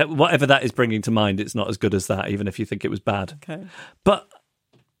good whatever that is bringing to mind, it's not as good as that, even if you think it was bad. Okay. But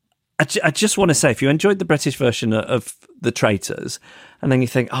I just want to say, if you enjoyed the British version of The Traitors, and then you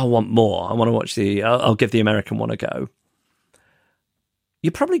think, I want more, I want to watch I'll give the American one a go,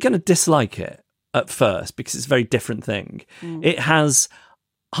 you're probably going to dislike it at first because it's a very different thing. It has,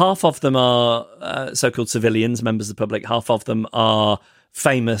 half of them are so-called civilians, members of the public, half of them are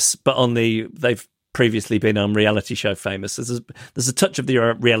famous, but they've previously been on reality show famous. There's a touch of the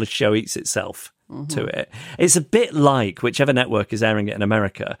reality show eats itself to it. It's a bit like whichever network is airing it in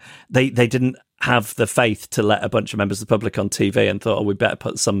America, they didn't have the faith to let a bunch of members of the public on TV and thought, we better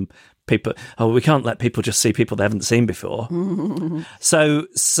put some people, we can't let people just see people they haven't seen before. So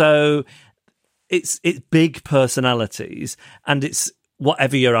it's big personalities, and it's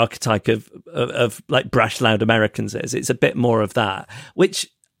whatever your archetype of like brash, loud Americans is. It's a bit more of that, which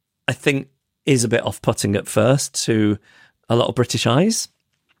I think is a bit off-putting at first to a lot of British eyes.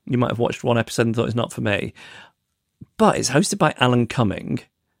 You might have watched one episode and thought it's not for me. But it's hosted by Alan Cumming,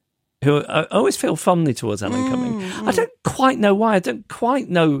 who I always feel fondly towards Alan Cumming. I don't quite know why. I don't quite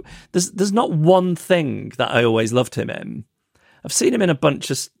know. There's not one thing that I always loved him in. I've seen him in a bunch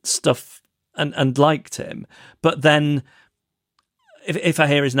of stuff and liked him. But then if I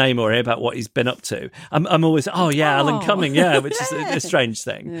hear his name or hear about what he's been up to, I'm always, Alan Cumming, which is a strange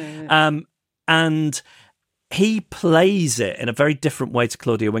thing. And he plays it in a very different way to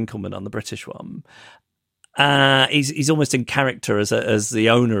Claudia Winkleman on the British one. He's almost in character as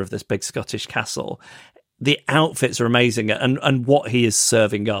the owner of this big Scottish castle. The outfits are amazing, and what he is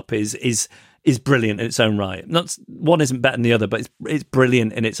serving up is brilliant in its own right. One isn't better than the other, but it's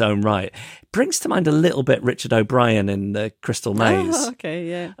brilliant in its own right. It brings to mind a little bit Richard O'Brien in the Crystal Maze. Oh, okay,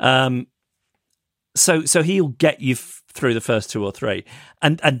 yeah. So he'll get you through the first 2 or 3,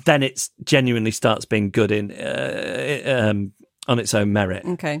 and then it genuinely starts being good on its own merit.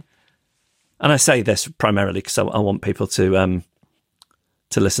 Okay. And I say this primarily because I want people to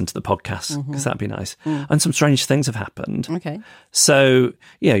listen to the podcast, because that'd be nice. And some strange things have happened. Okay. So,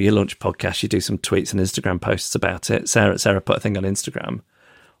 you launch a podcast, you do some tweets and Instagram posts about it. Sarah put a thing on Instagram.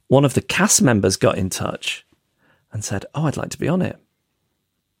 One of the cast members got in touch and said, I'd like to be on it.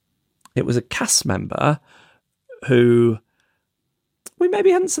 It was a cast member who we maybe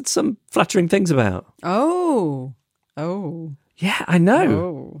hadn't said some flattering things about. Oh. Yeah, I know.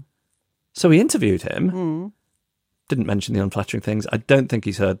 Oh. So we interviewed him. didn't mention the unflattering things. I don't think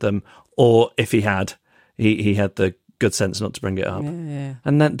he's heard them, or if he had, he had the good sense not to bring it up. Yeah.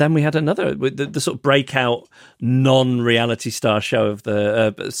 And then we had another, the sort of breakout non-reality star show of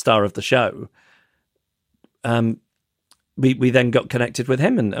the star of the show. We then got connected with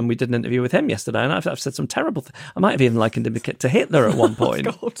him, and we did an interview with him yesterday. And I've said some terrible things. I might have even likened him to Hitler at one point.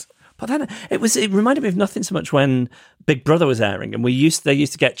 Oh, God. But then it reminded me of nothing so much when Big Brother was airing, and they used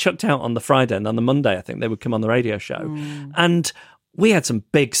to get chucked out on the Friday, and on the Monday I think they would come on the radio show, and we had some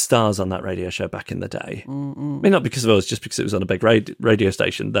big stars on that radio show back in the day. I mean, not because of us, just because it was on a big radio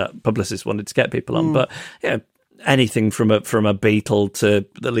station that publicists wanted to get people on. But yeah, anything from a Beatle to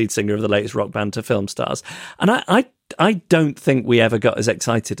the lead singer of the latest rock band to film stars. And I don't think we ever got as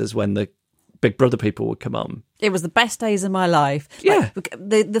excited as when the Big Brother people would come on. It was the best days of my life. Yeah. Like,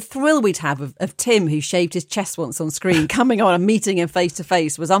 the thrill we'd have of Tim, who shaved his chest once on screen, coming on and meeting him face to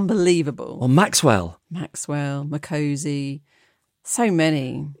face was unbelievable. Or Maxwell, Makosi, so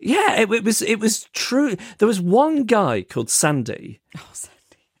many. Yeah, it was true. There was one guy called Sandy.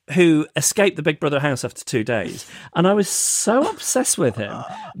 Who escaped the Big Brother house after 2 days. And I was so obsessed with him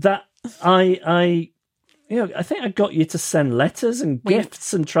that I think I got you to send letters and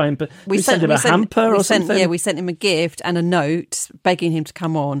gifts and try and we sent him a hamper or something. Yeah, we sent him a gift and a note begging him to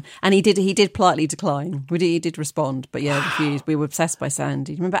come on, and he did politely decline. He did respond, but yeah, refused. We were obsessed by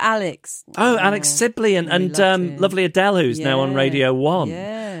Sandy. Remember Alex? Oh, Alex Sibley and lovely Adele, who's now on Radio 1.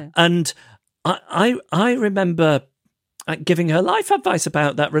 Yeah, and I remember giving her life advice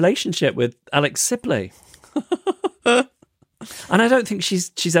about that relationship with Alex Sibley. And I don't think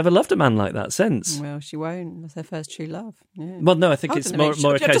she's ever loved a man like that since. Well, she won't. That's her first true love. Yeah. Well, no, I think it's more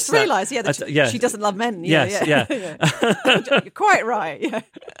a case. I just realised, she doesn't love men. Yeah. You're quite right. Yeah,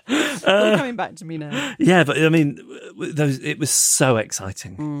 it's all coming back to me now. Yeah, but I mean, it was so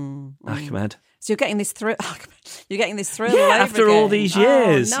exciting, Ahmed. So you're getting this thrill. Yeah, after all these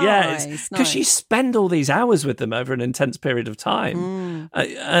years. Oh, nice, because you spend all these hours with them over an intense period of time.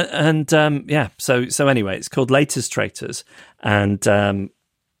 So anyway, it's called Latest Traitors, and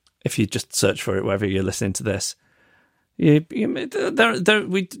if you just search for it wherever you're listening to this, we've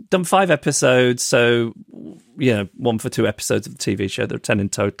done 5 episodes, so one for 2 episodes of the TV show. There are 10 in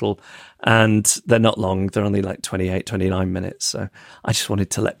total, and they're not long. They're only like 28, 29 minutes. So I just wanted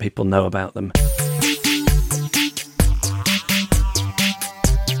to let people know about them.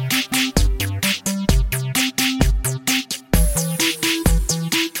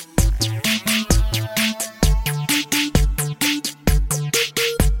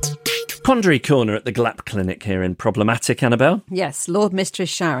 Quandary Corner at the Glap Clinic here in Problematic, Annabelle. Yes, Lord Mistress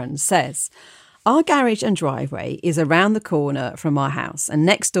Sharon says, our garage and driveway is around the corner from our house, and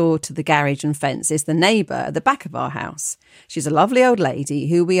next door to the garage and fence is the neighbour at the back of our house. She's a lovely old lady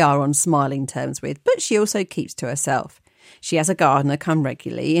who we are on smiling terms with, but she also keeps to herself. She has a gardener come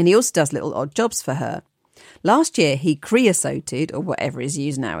regularly, and he also does little odd jobs for her. Last year, he creosoted, or whatever is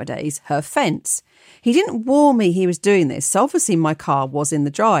used nowadays, her fence. He didn't warn me he was doing this, so obviously my car was in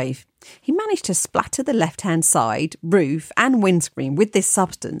the drive. He managed to splatter the left-hand side, roof and windscreen with this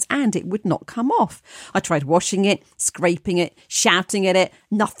substance, and it would not come off. I tried washing it, scraping it, shouting at it.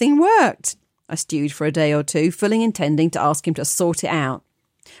 Nothing worked. I stewed for a day or two, fully intending to ask him to sort it out.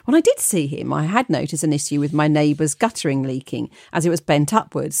 When I did see him, I had noticed an issue with my neighbour's guttering leaking as it was bent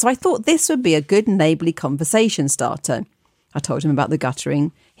upwards, so I thought this would be a good neighbourly conversation starter. I told him about the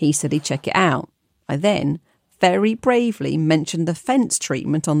guttering. He said he'd check it out. I then very bravely mentioned the fence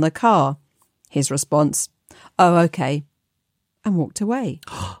treatment on the car. His response, "Oh, okay," and walked away.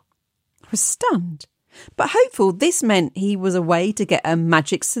 I was stunned, but hopeful this meant he was away to get a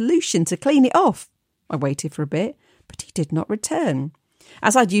magic solution to clean it off. I waited for a bit, but he did not return.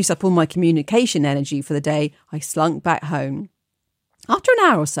 As I'd used up all my communication energy for the day, I slunk back home. After an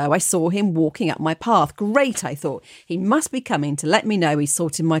hour or so, I saw him walking up my path. Great, I thought. He must be coming to let me know he's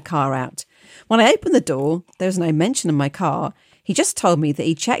sorted my car out. When I opened the door, there was no mention of my car. He just told me that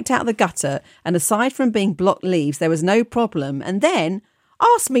he checked out the gutter, and aside from being blocked leaves, there was no problem, and then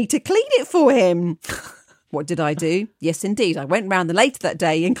asked me to clean it for him. What did I do? Yes, indeed. I went round later that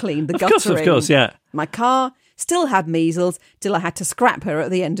day and cleaned the guttering. Of course, yeah. My car still had measles till I had to scrap her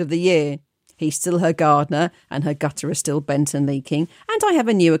at the end of the year. He's still her gardener, and her gutter is still bent and leaking, and I have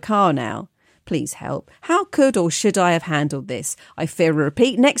a newer car now. Please help. How could or should I have handled this? I fear a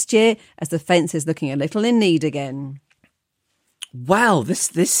repeat next year, as the fence is looking a little in need again. Wow, this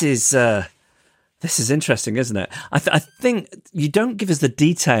is interesting, isn't it? I think you don't give us the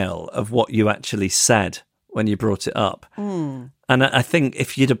detail of what you actually said when you brought it up. And I think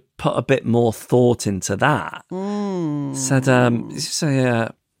if you'd have put a bit more thought into that,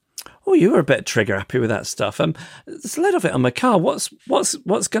 said, oh, you were a bit trigger happy with that stuff. There's a lot of it on my car. What's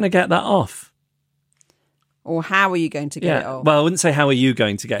going to get that off? Or how are you going to get it off? Well, I wouldn't say how are you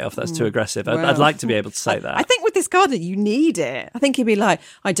going to get it off. That's too aggressive. I'd like to be able to say that. I think with this gardener, you need it. I think he'd be like,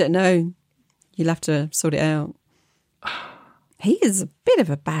 I don't know. You'll have to sort it out. He is a bit of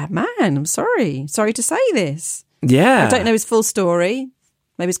a bad man. I'm sorry. Sorry to say this. Yeah. I don't know his full story.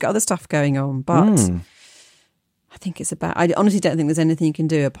 Maybe he's got other stuff going on, but I think it's about. I honestly don't think there's anything you can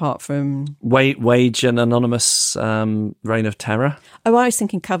do apart from wage an anonymous reign of terror. Oh, I was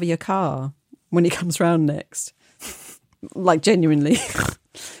thinking cover your car when he comes round next, like genuinely,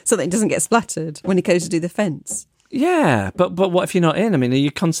 so that it doesn't get splattered when he goes to do the fence. Yeah, but what if you're not in? I mean, are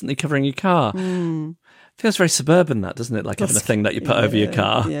you constantly covering your car? Feels very suburban, that, doesn't it? Like having a thing that you put over your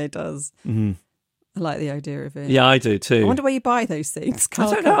car. Yeah, it does. Mm-hmm. I like the idea of it. Yeah, I do too. I wonder where you buy those things.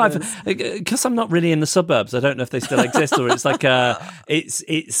 I don't know, because I'm not really in the suburbs. I don't know if they still exist, or it's like a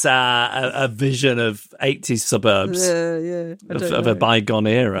vision of 80s suburbs, of a bygone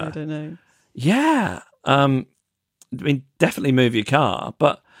era. I don't know. Yeah, I mean, definitely move your car,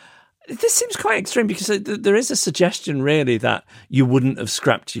 but this seems quite extreme because there is a suggestion, really, that you wouldn't have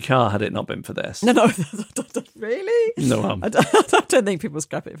scrapped your car had it not been for this. No, really? No, I don't think people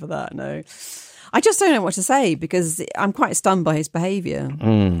scrap it for that. No. I just don't know what to say because I'm quite stunned by his behaviour.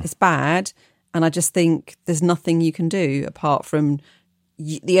 It's bad, and I just think there's nothing you can do apart from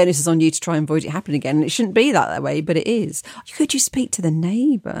the onus is on you to try and avoid it happening again. And it shouldn't be that way, but it is. Could you speak to the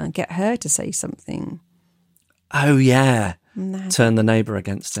neighbour and get her to say something? Oh, yeah. Turn the neighbour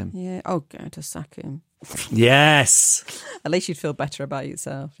against him. Yeah. Oh, go to sack him. Yes. At least you'd feel better about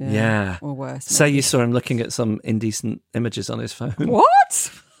yourself. Yeah. Or worse. Say you saw him looking at some indecent images on his phone.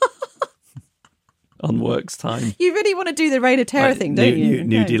 What? On work's time. You really want to do the reign of terror thing, don't you?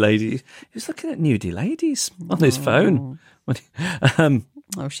 Nudie ladies. He was looking at nudie ladies on his phone.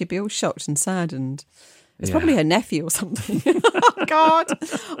 She'd be all shocked and saddened. It's probably her nephew or something. Oh, God.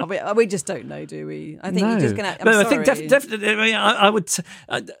 We just don't know, do we? I think you're just going to... I think definitely... I mean, I would...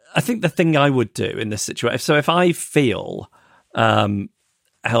 I think the thing I would do in this situation... So if I feel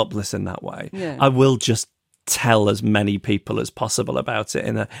helpless in that way, I will just tell as many people as possible about it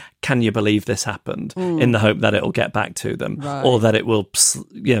in a can you believe this happened, in the hope that it'll get back to them, or that it will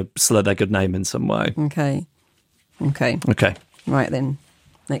slur their good name in some way. Okay. Right then,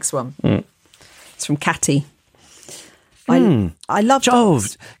 next one. It's from Catty. I love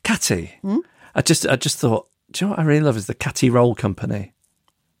dogs. Catty. I just thought, do you know what I really love is the Catty Roll Company.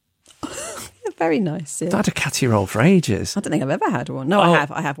 Very nice. Yeah. I had a Catty Roll for ages. I don't think I've ever had one. No, I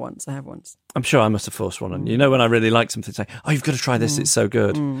have. I have once. I'm sure I must have forced one on you. You know, when I really like something, say, "Oh, you've got to try this. It's so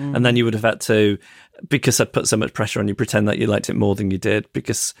good," and then you would have had to, because I put so much pressure on you, pretend that you liked it more than you did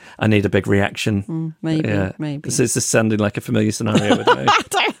because I need a big reaction. Maybe. This is sounding like a familiar scenario with me.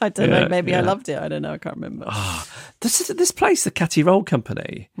 I don't know. Maybe I loved it. I don't know. I can't remember. This place, the Catty Roll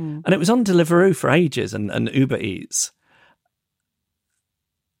Company, and it was on Deliveroo for ages and Uber Eats.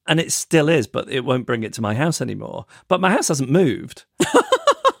 And it still is, but it won't bring it to my house anymore. But my house hasn't moved.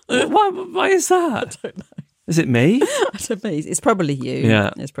 Why is that? I don't know. Is it me? I don't know. It's probably you. Yeah.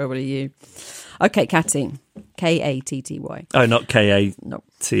 It's probably you. Okay, Catty. Katty. Oh, not Kati.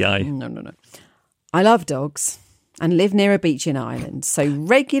 No. I love dogs and live near a beach in Ireland, so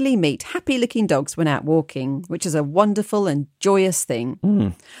regularly meet happy-looking dogs when out walking, which is a wonderful and joyous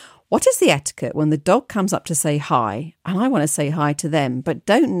thing. What is the etiquette when the dog comes up to say hi, and I want to say hi to them, but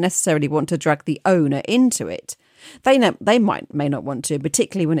don't necessarily want to drag the owner into it? They may not want to,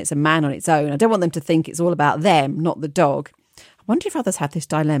 particularly when it's a man on its own. I don't want them to think it's all about them, not the dog. I wonder if others have this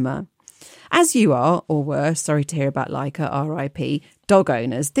dilemma. As you are, or were, sorry to hear about Leica, RIP, dog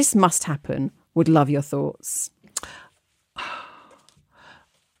owners, this must happen. Would love your thoughts.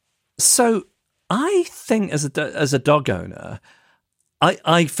 So I think as a dog owner,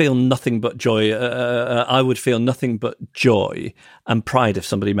 I feel nothing but joy. I would feel nothing but joy and pride if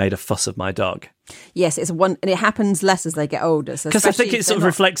somebody made a fuss of my dog. Yes, and it happens less as they get older. Because I think it sort of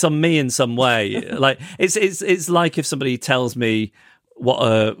reflects on me in some way. Like it's like if somebody tells me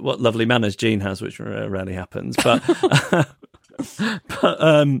what lovely manners Jean has, which rarely happens, but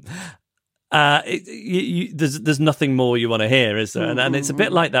there's nothing more you want to hear, is there? And it's a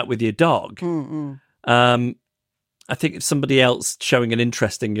bit like that with your dog. I think if somebody else showing an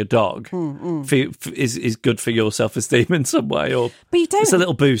interest in your dog is good for your self-esteem in some way, but you don't. It's a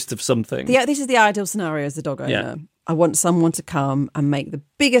little boost of something. This is the ideal scenario as a dog owner. Yeah. I want someone to come and make the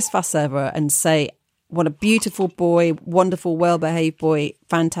biggest fuss ever and say, what a beautiful boy, wonderful, well-behaved boy,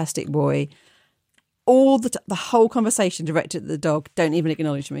 fantastic boy. all the whole conversation directed at the dog. Don't even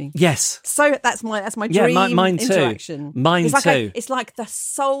acknowledge me. Yes. So that's my dream mine too. interaction. Mine it's like too. It's like the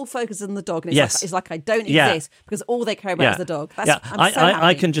sole focus on the dog. And it's like I don't Yeah. exist because all they care about is the dog. That's, yeah, I'm so happy.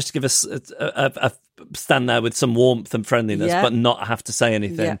 I can just give a stand there with some warmth and friendliness, but not have to say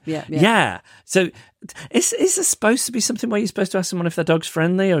anything. Yeah. So is there supposed to be something where you're supposed to ask someone if their dog's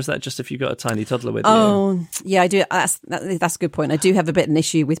friendly, or is that just if you've got a tiny toddler with you? Oh, yeah, I do. That's a good point. I do have a bit of an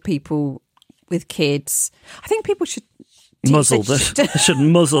issue with people with kids. I think people should muzzle. They should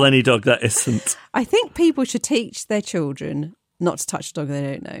muzzle any dog that isn't. I think people should teach their children not to touch a dog they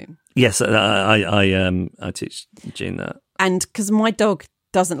don't know. Yes, I teach Jean that. And because my dog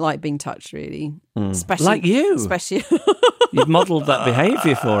doesn't like being touched, really. Especially, like you. Especially... You've modelled that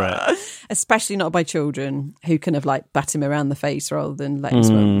behaviour for it. Especially not by children who kind of like bat him around the face rather than let him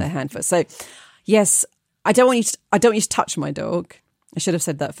swim with their hand first. So, yes, I don't want you to touch my dog. I should have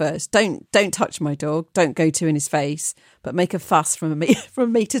said that first. Don't touch my dog. Don't go in his face, but make a fuss from a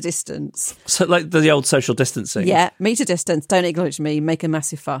metre distance. So like the old social distancing. Yeah, metre distance. Don't acknowledge me. Make a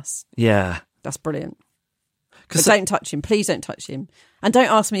massive fuss. Yeah. That's brilliant. But don't touch him. Please don't touch him. And don't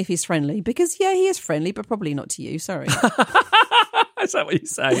ask me if he's friendly, because, yeah, he is friendly, but probably not to you. Sorry. Is that what you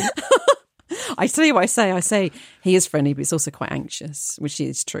say? I tell you what I say. I say he is friendly, but he's also quite anxious, which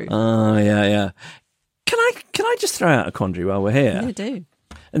is true. Oh, yeah. Can I just throw out a quandary while we're here? Yeah, do.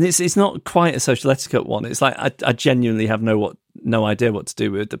 And it's not quite a social etiquette one. It's like I genuinely have no idea what to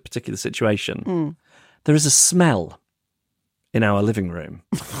do with the particular situation. There is a smell in our living room.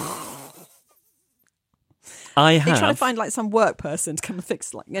 You're trying to find like some work person to come and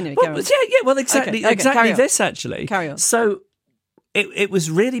fix anyway. Well, well, exactly this actually. Carry on. So it was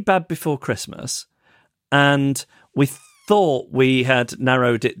really bad before Christmas, and we thought we had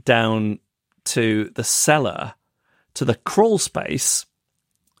narrowed it down to the cellar, to the crawl space.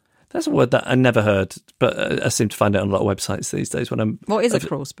 That's a word that I never heard, but I seem to find it on a lot of websites these days. What is a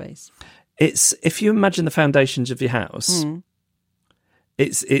crawl space? It's if you imagine the foundations of your house.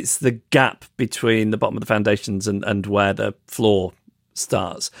 It's the gap between the bottom of the foundations and where the floor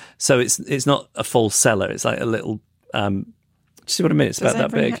starts. So it's not a full cellar. It's like a little. Do you see what I mean? It's about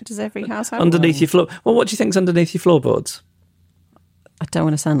that big. Does every house have underneath one? your floor? Well, what do you think's underneath your floorboards? I don't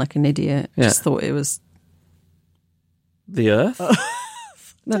want to sound like an idiot. Yeah. Just thought it was the earth.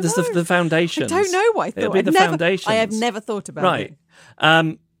 No, there's the foundations. I don't know what I thought. It'll be the foundations. I have never thought about it.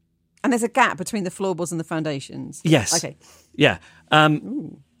 Right. And there's a gap between the floorboards and the foundations. Yes. Okay. Yeah. I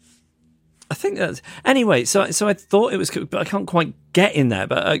think that's anyway. So I thought it was, but I can't quite get in there.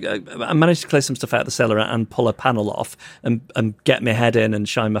 But I managed to clear some stuff out of the cellar and pull a panel off and get my head in and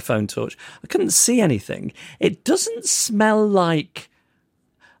shine my phone torch. I couldn't see anything. It doesn't smell like.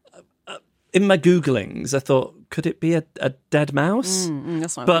 In my Googlings, I thought, could it be a dead mouse?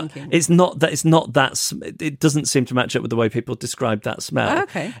 That's what but I'm thinking. it's not that. It's not that. It doesn't seem to match up with the way people describe that smell. Oh,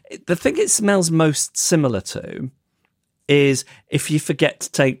 okay. The thing it smells most similar to is if you forget to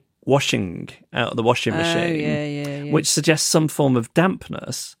take washing out of the washing machine, yeah. which suggests some form of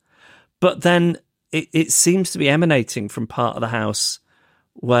dampness. But then it seems to be emanating from part of the house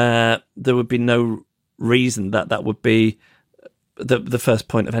where there would be no reason that would be the first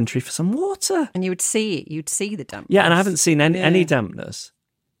point of entry for some water. And you would see it. You'd see the dampness. Yeah, and I haven't seen any dampness.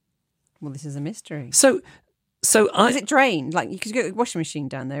 Well, this is a mystery. So is it drained? Like, you could get a washing machine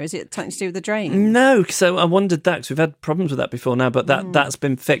down there. Is it something to do with the drain? No, so I wondered that, because we've had problems with that before now, but that's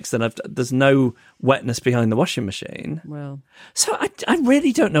been fixed, and there's no wetness behind the washing machine. Well, so I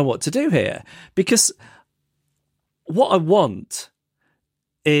really don't know what to do here, because what I want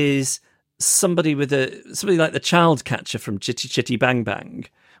is somebody like the child catcher from Chitty Chitty Bang Bang,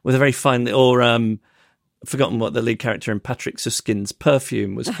 with a very fine, or I've forgotten what the lead character in Patrick Susskind's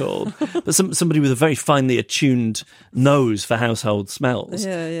Perfume was called, but somebody with a very finely attuned nose for household smells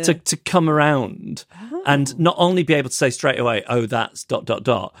to come around and not only be able to say straight away, oh, that's ...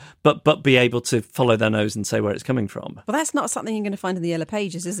 but be able to follow their nose and say where it's coming from. Well, that's not something you're going to find in the Yellow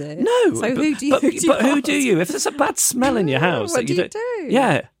Pages, is it? No. So who do you? Who do you? If there's a bad smell in your house, what do you do?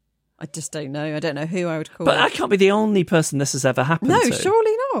 Yeah. I just don't know. I don't know who I would call. But I can't be the only person this has ever happened to. No,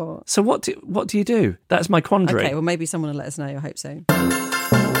 surely not. So what do you do? That's my quandary. Okay, well, maybe someone will let us know. I hope so.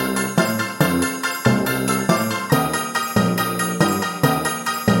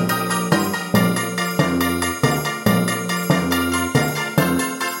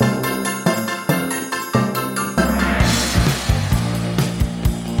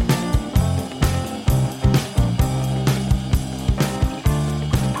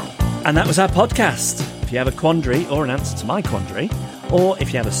 And that was our podcast. If you have a quandary or an answer to my quandary, or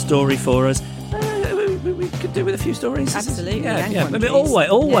if you have a story for us, we could do with a few stories? Absolutely. Yeah, and yeah. I mean, quandaries.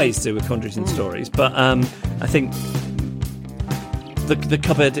 always do with quandaries and stories, but I think the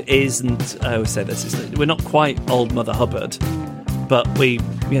cupboard isn't. I always say this: we're not quite old Mother Hubbard, but we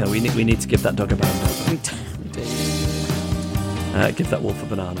need to give that dog a bone. We do. Give that wolf a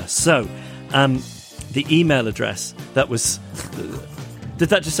banana. So, the email address that was. Did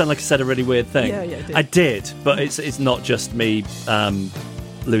that just sound like I said a really weird thing? Yeah, it did. I did, but it's not just me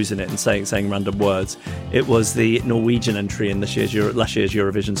losing it and saying random words. It was the Norwegian entry in last year's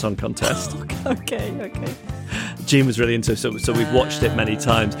Eurovision Song Contest. Okay. Jean was really into it, so we've watched it many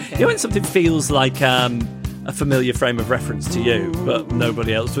times. Okay. You know when something feels like a familiar frame of reference to you, but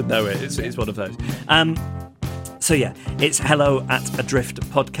nobody else would know it? It's one of those. So yeah, it's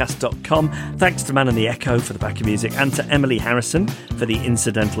hello@adriftpodcast.com. Thanks to Man and the Echo for the backing music, and to Emily Harrison for the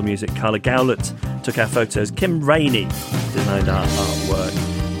incidental music. Carla Gowlett took our photos. Kim Rainey designed our artwork.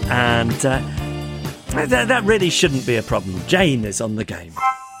 And that really shouldn't be a problem. Jane is on the game.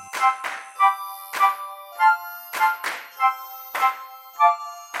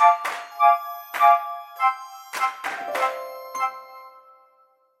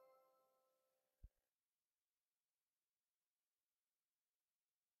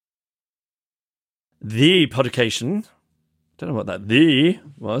 The Podication. Don't know what that "the"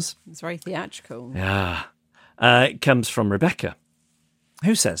 was. It's very theatrical. Yeah. It comes from Rebecca,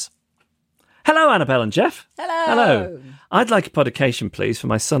 who says, "Hello, Annabelle and Jeff. Hello. I'd like a Podication, please, for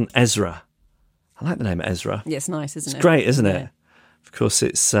my son Ezra." I like the name Ezra. Yeah, it's nice, isn't it? It's great, isn't Yeah. it? Of course,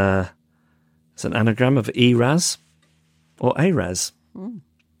 it's an anagram of Eraz or Ares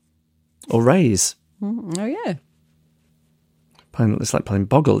or Rays. Oh, yeah. It's like playing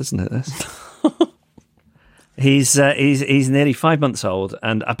Boggle, isn't it? This. He's nearly 5 months old,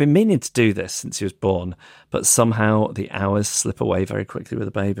 and I've been meaning to do this since he was born, but somehow the hours slip away very quickly with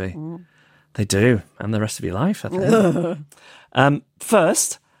a baby. They do, and the rest of your life, I think.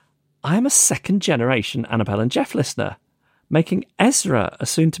 First, I am a second-generation Annabelle and Jeff listener, making Ezra a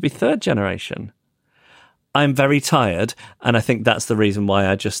soon-to-be third-generation. I'm very tired, and I think that's the reason why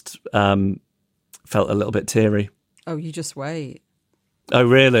I just felt a little bit teary. Oh, you just wait. Oh,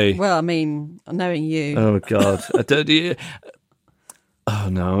 really? Well, I mean, knowing you. Oh, God. Oh,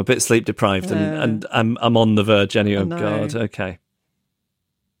 no, I'm a bit sleep deprived and I'm on the verge anyway. Oh, God, okay.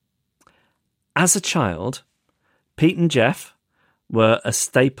 As a child, Pete and Jeff were a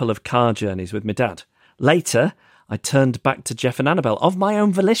staple of car journeys with my dad. Later, I turned back to Jeff and Annabelle of my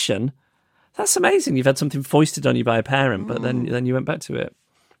own volition. That's amazing. You've had something foisted on you by a parent, but then you went back to it.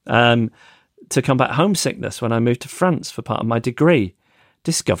 To combat homesickness when I moved to France for part of my degree.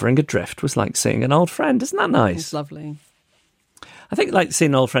 Discovering Adrift was like seeing an old friend. Isn't that nice? It's lovely. I think like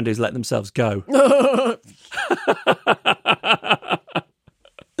seeing an old friend who's let themselves go.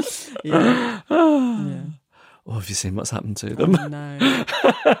 Yeah. Oh, have you seen what's happened to them?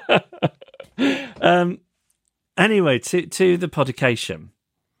 Oh, no. Anyway, to the Podication.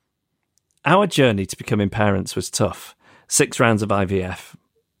 Our journey to becoming parents was tough. 6 rounds of IVF.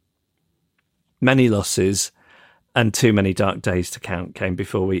 Many losses. And too many dark days to count came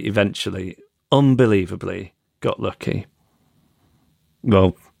before we eventually, unbelievably, got lucky.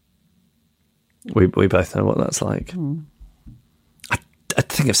 Well, we both know what that's like. I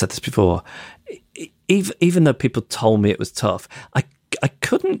think I've said this before. Even though people told me it was tough, I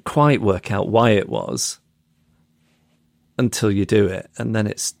couldn't quite work out why it was until you do it, and then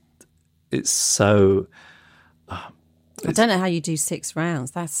it's so. I don't know how you do 6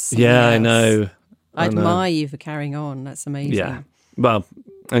 rounds. That's yeah, else. I know. I admire you for carrying on. That's amazing. Yeah. Well,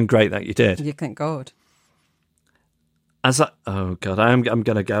 and great that you did. Yeah, thank God. Oh God, I'm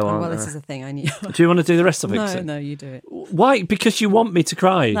going to go on. Well, this is a thing I need. Do you want to do the rest of it? No, you do it. Why? Because you want me to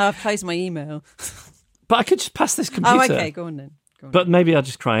cry. No, I've closed my email. But I could just pass this computer. Oh, okay, go on then. But maybe I'll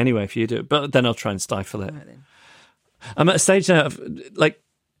just cry anyway if you do it. But then I'll try and stifle it. Right, then. I'm at a stage now of, like,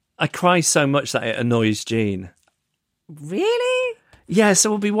 I cry so much that it annoys Jean. Really? Yeah, so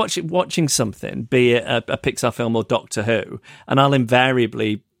we'll be watching something, be it a Pixar film or Doctor Who, and I'll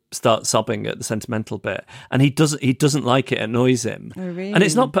invariably start sobbing at the sentimental bit, and he doesn't like it. It annoys him. Oh, really? And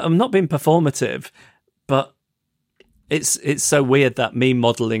it's not. I'm not being performative, but it's so weird that me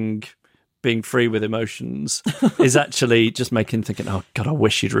modelling being free with emotions is actually just making him thinking, oh God, I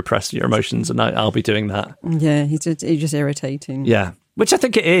wish you'd repress your emotions, and I'll be doing that. Yeah, he's just irritating. Yeah. Which I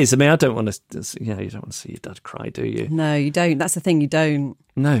think it is. I mean, I don't want to, you don't want to see your dad cry, do you? No, you don't. That's the thing, you don't.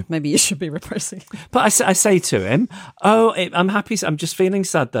 No. Maybe you should be repressing. But I say to him, I'm happy. I'm just feeling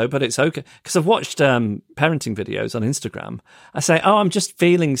sad though, but it's okay. Because I've watched parenting videos on Instagram. I say, I'm just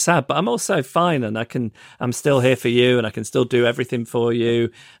feeling sad, but I'm also fine, and I'm still here for you, and I can still do everything for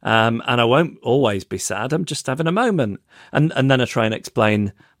you. And I won't always be sad. I'm just having a moment. And then I try and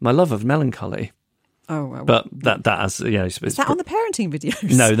explain my love of melancholy. Oh, well. But that has, is that on the parenting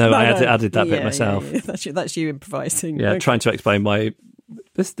videos? No, I added that bit myself. Yeah. That's you improvising. Yeah, okay. Trying to explain why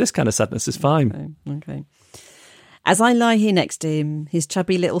this kind of sadness is fine. Okay. As I lie here next to him, his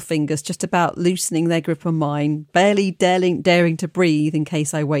chubby little fingers just about loosening their grip on mine, barely daring to breathe in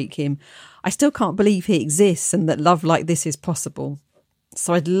case I wake him, I still can't believe he exists and that love like this is possible.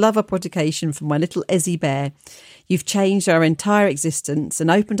 So I'd love a podcast from my little Ezzy bear. You've changed our entire existence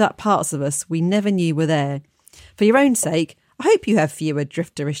and opened up parts of us we never knew were there. For your own sake, I hope you have fewer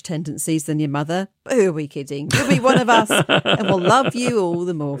drifterish tendencies than your mother. But who are we kidding? You'll be one of us and we'll love you all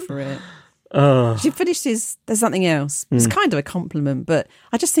the more for it. She finished There's something else. It's kind of a compliment, but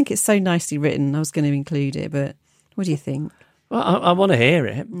I just think it's so nicely written. I was going to include it, but what do you think? Well, I want to hear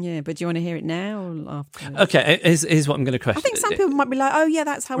it. Yeah, but do you want to hear it now or after? Okay, here's what I'm going to question. I think some people might be like, oh, yeah,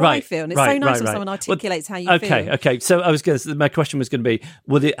 that's how I feel. And it's so nice when someone articulates how you feel. Okay. So my question was going to be,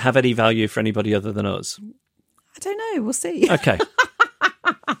 would it have any value for anybody other than us? I don't know. We'll see. Okay.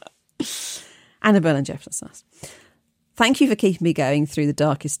 Annabelle and Jeff, that's nice. Thank you for keeping me going through the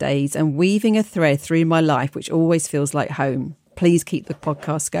darkest days and weaving a thread through my life, which always feels like home. Please keep the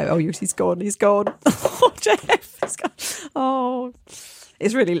podcast going. Oh, he's gone. Oh, Jeff, he's gone. Oh,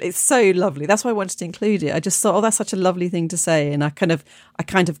 it's so lovely. That's why I wanted to include it. I just thought, that's such a lovely thing to say. And I kind of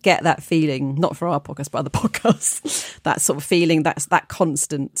get that feeling, not for our podcast, but other podcasts, that sort of feeling, that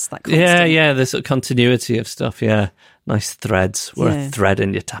constant. Yeah, the sort of continuity of stuff. Yeah. Nice threads. We're a thread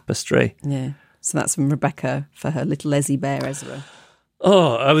in your tapestry. Yeah. So that's from Rebecca for her little Leslie Bear Ezra.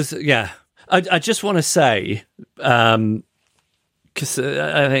 Oh, I just want to say, because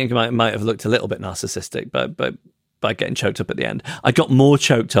I think it might have looked a little bit narcissistic, but by getting choked up at the end, I got more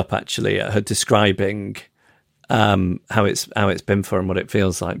choked up actually at her describing how it's been for her and what it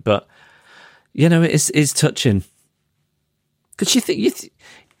feels like. But it is touching because you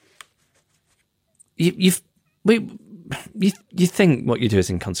think what you do is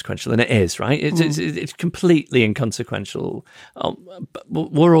inconsequential, and it is, right? It's completely inconsequential. But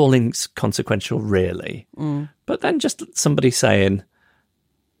we're all inconsequential, really. But then just somebody saying,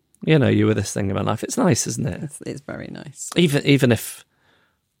 you were this thing in my life. It's nice, isn't it? It's very nice. Even if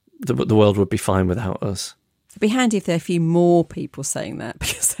the world would be fine without us. It'd be handy if there are a few more people saying that,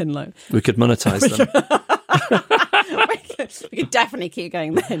 because then we could monetize them. We could definitely keep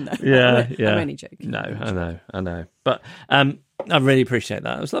going then. No. Yeah. I'm only joking. No, I know. But I really appreciate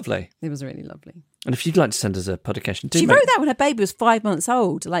that. It was lovely. It was really lovely. And if you'd like to send us a podcast, she wrote that when her baby was 5 months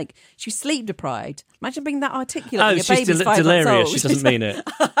old. Like, she was sleep deprived. Imagine being that articulate when your baby's 5 delirious. months old. She doesn't mean it.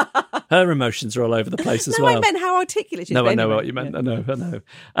 Her emotions are all over the place as well. No, I meant how articulate she is. No, I know what you meant. Yeah. I know.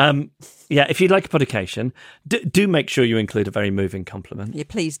 If you'd like a podcast, do make sure you include a very moving compliment. Yeah,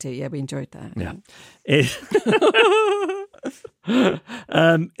 please do. Yeah, we enjoyed that. Yeah.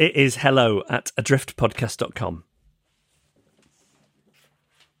 It is hello@adriftpodcast.com.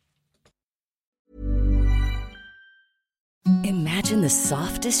 Imagine the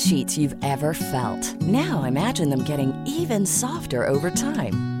softest sheets you've ever felt. Now imagine them getting even softer over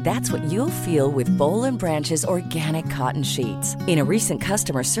time. That's what you'll feel with Boll & Branch's organic cotton sheets. In a recent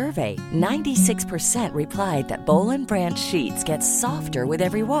customer survey, 96% replied that Boll & Branch sheets get softer with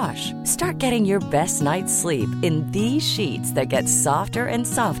every wash. Start getting your best night's sleep in these sheets that get softer and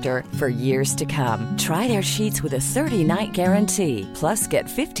softer for years to come. Try their sheets with a 30-night guarantee. Plus, get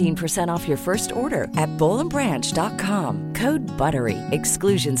 15% off your first order at bollandbranch.com. Code BUTTERY.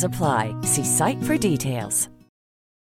 Exclusions apply. See site for details.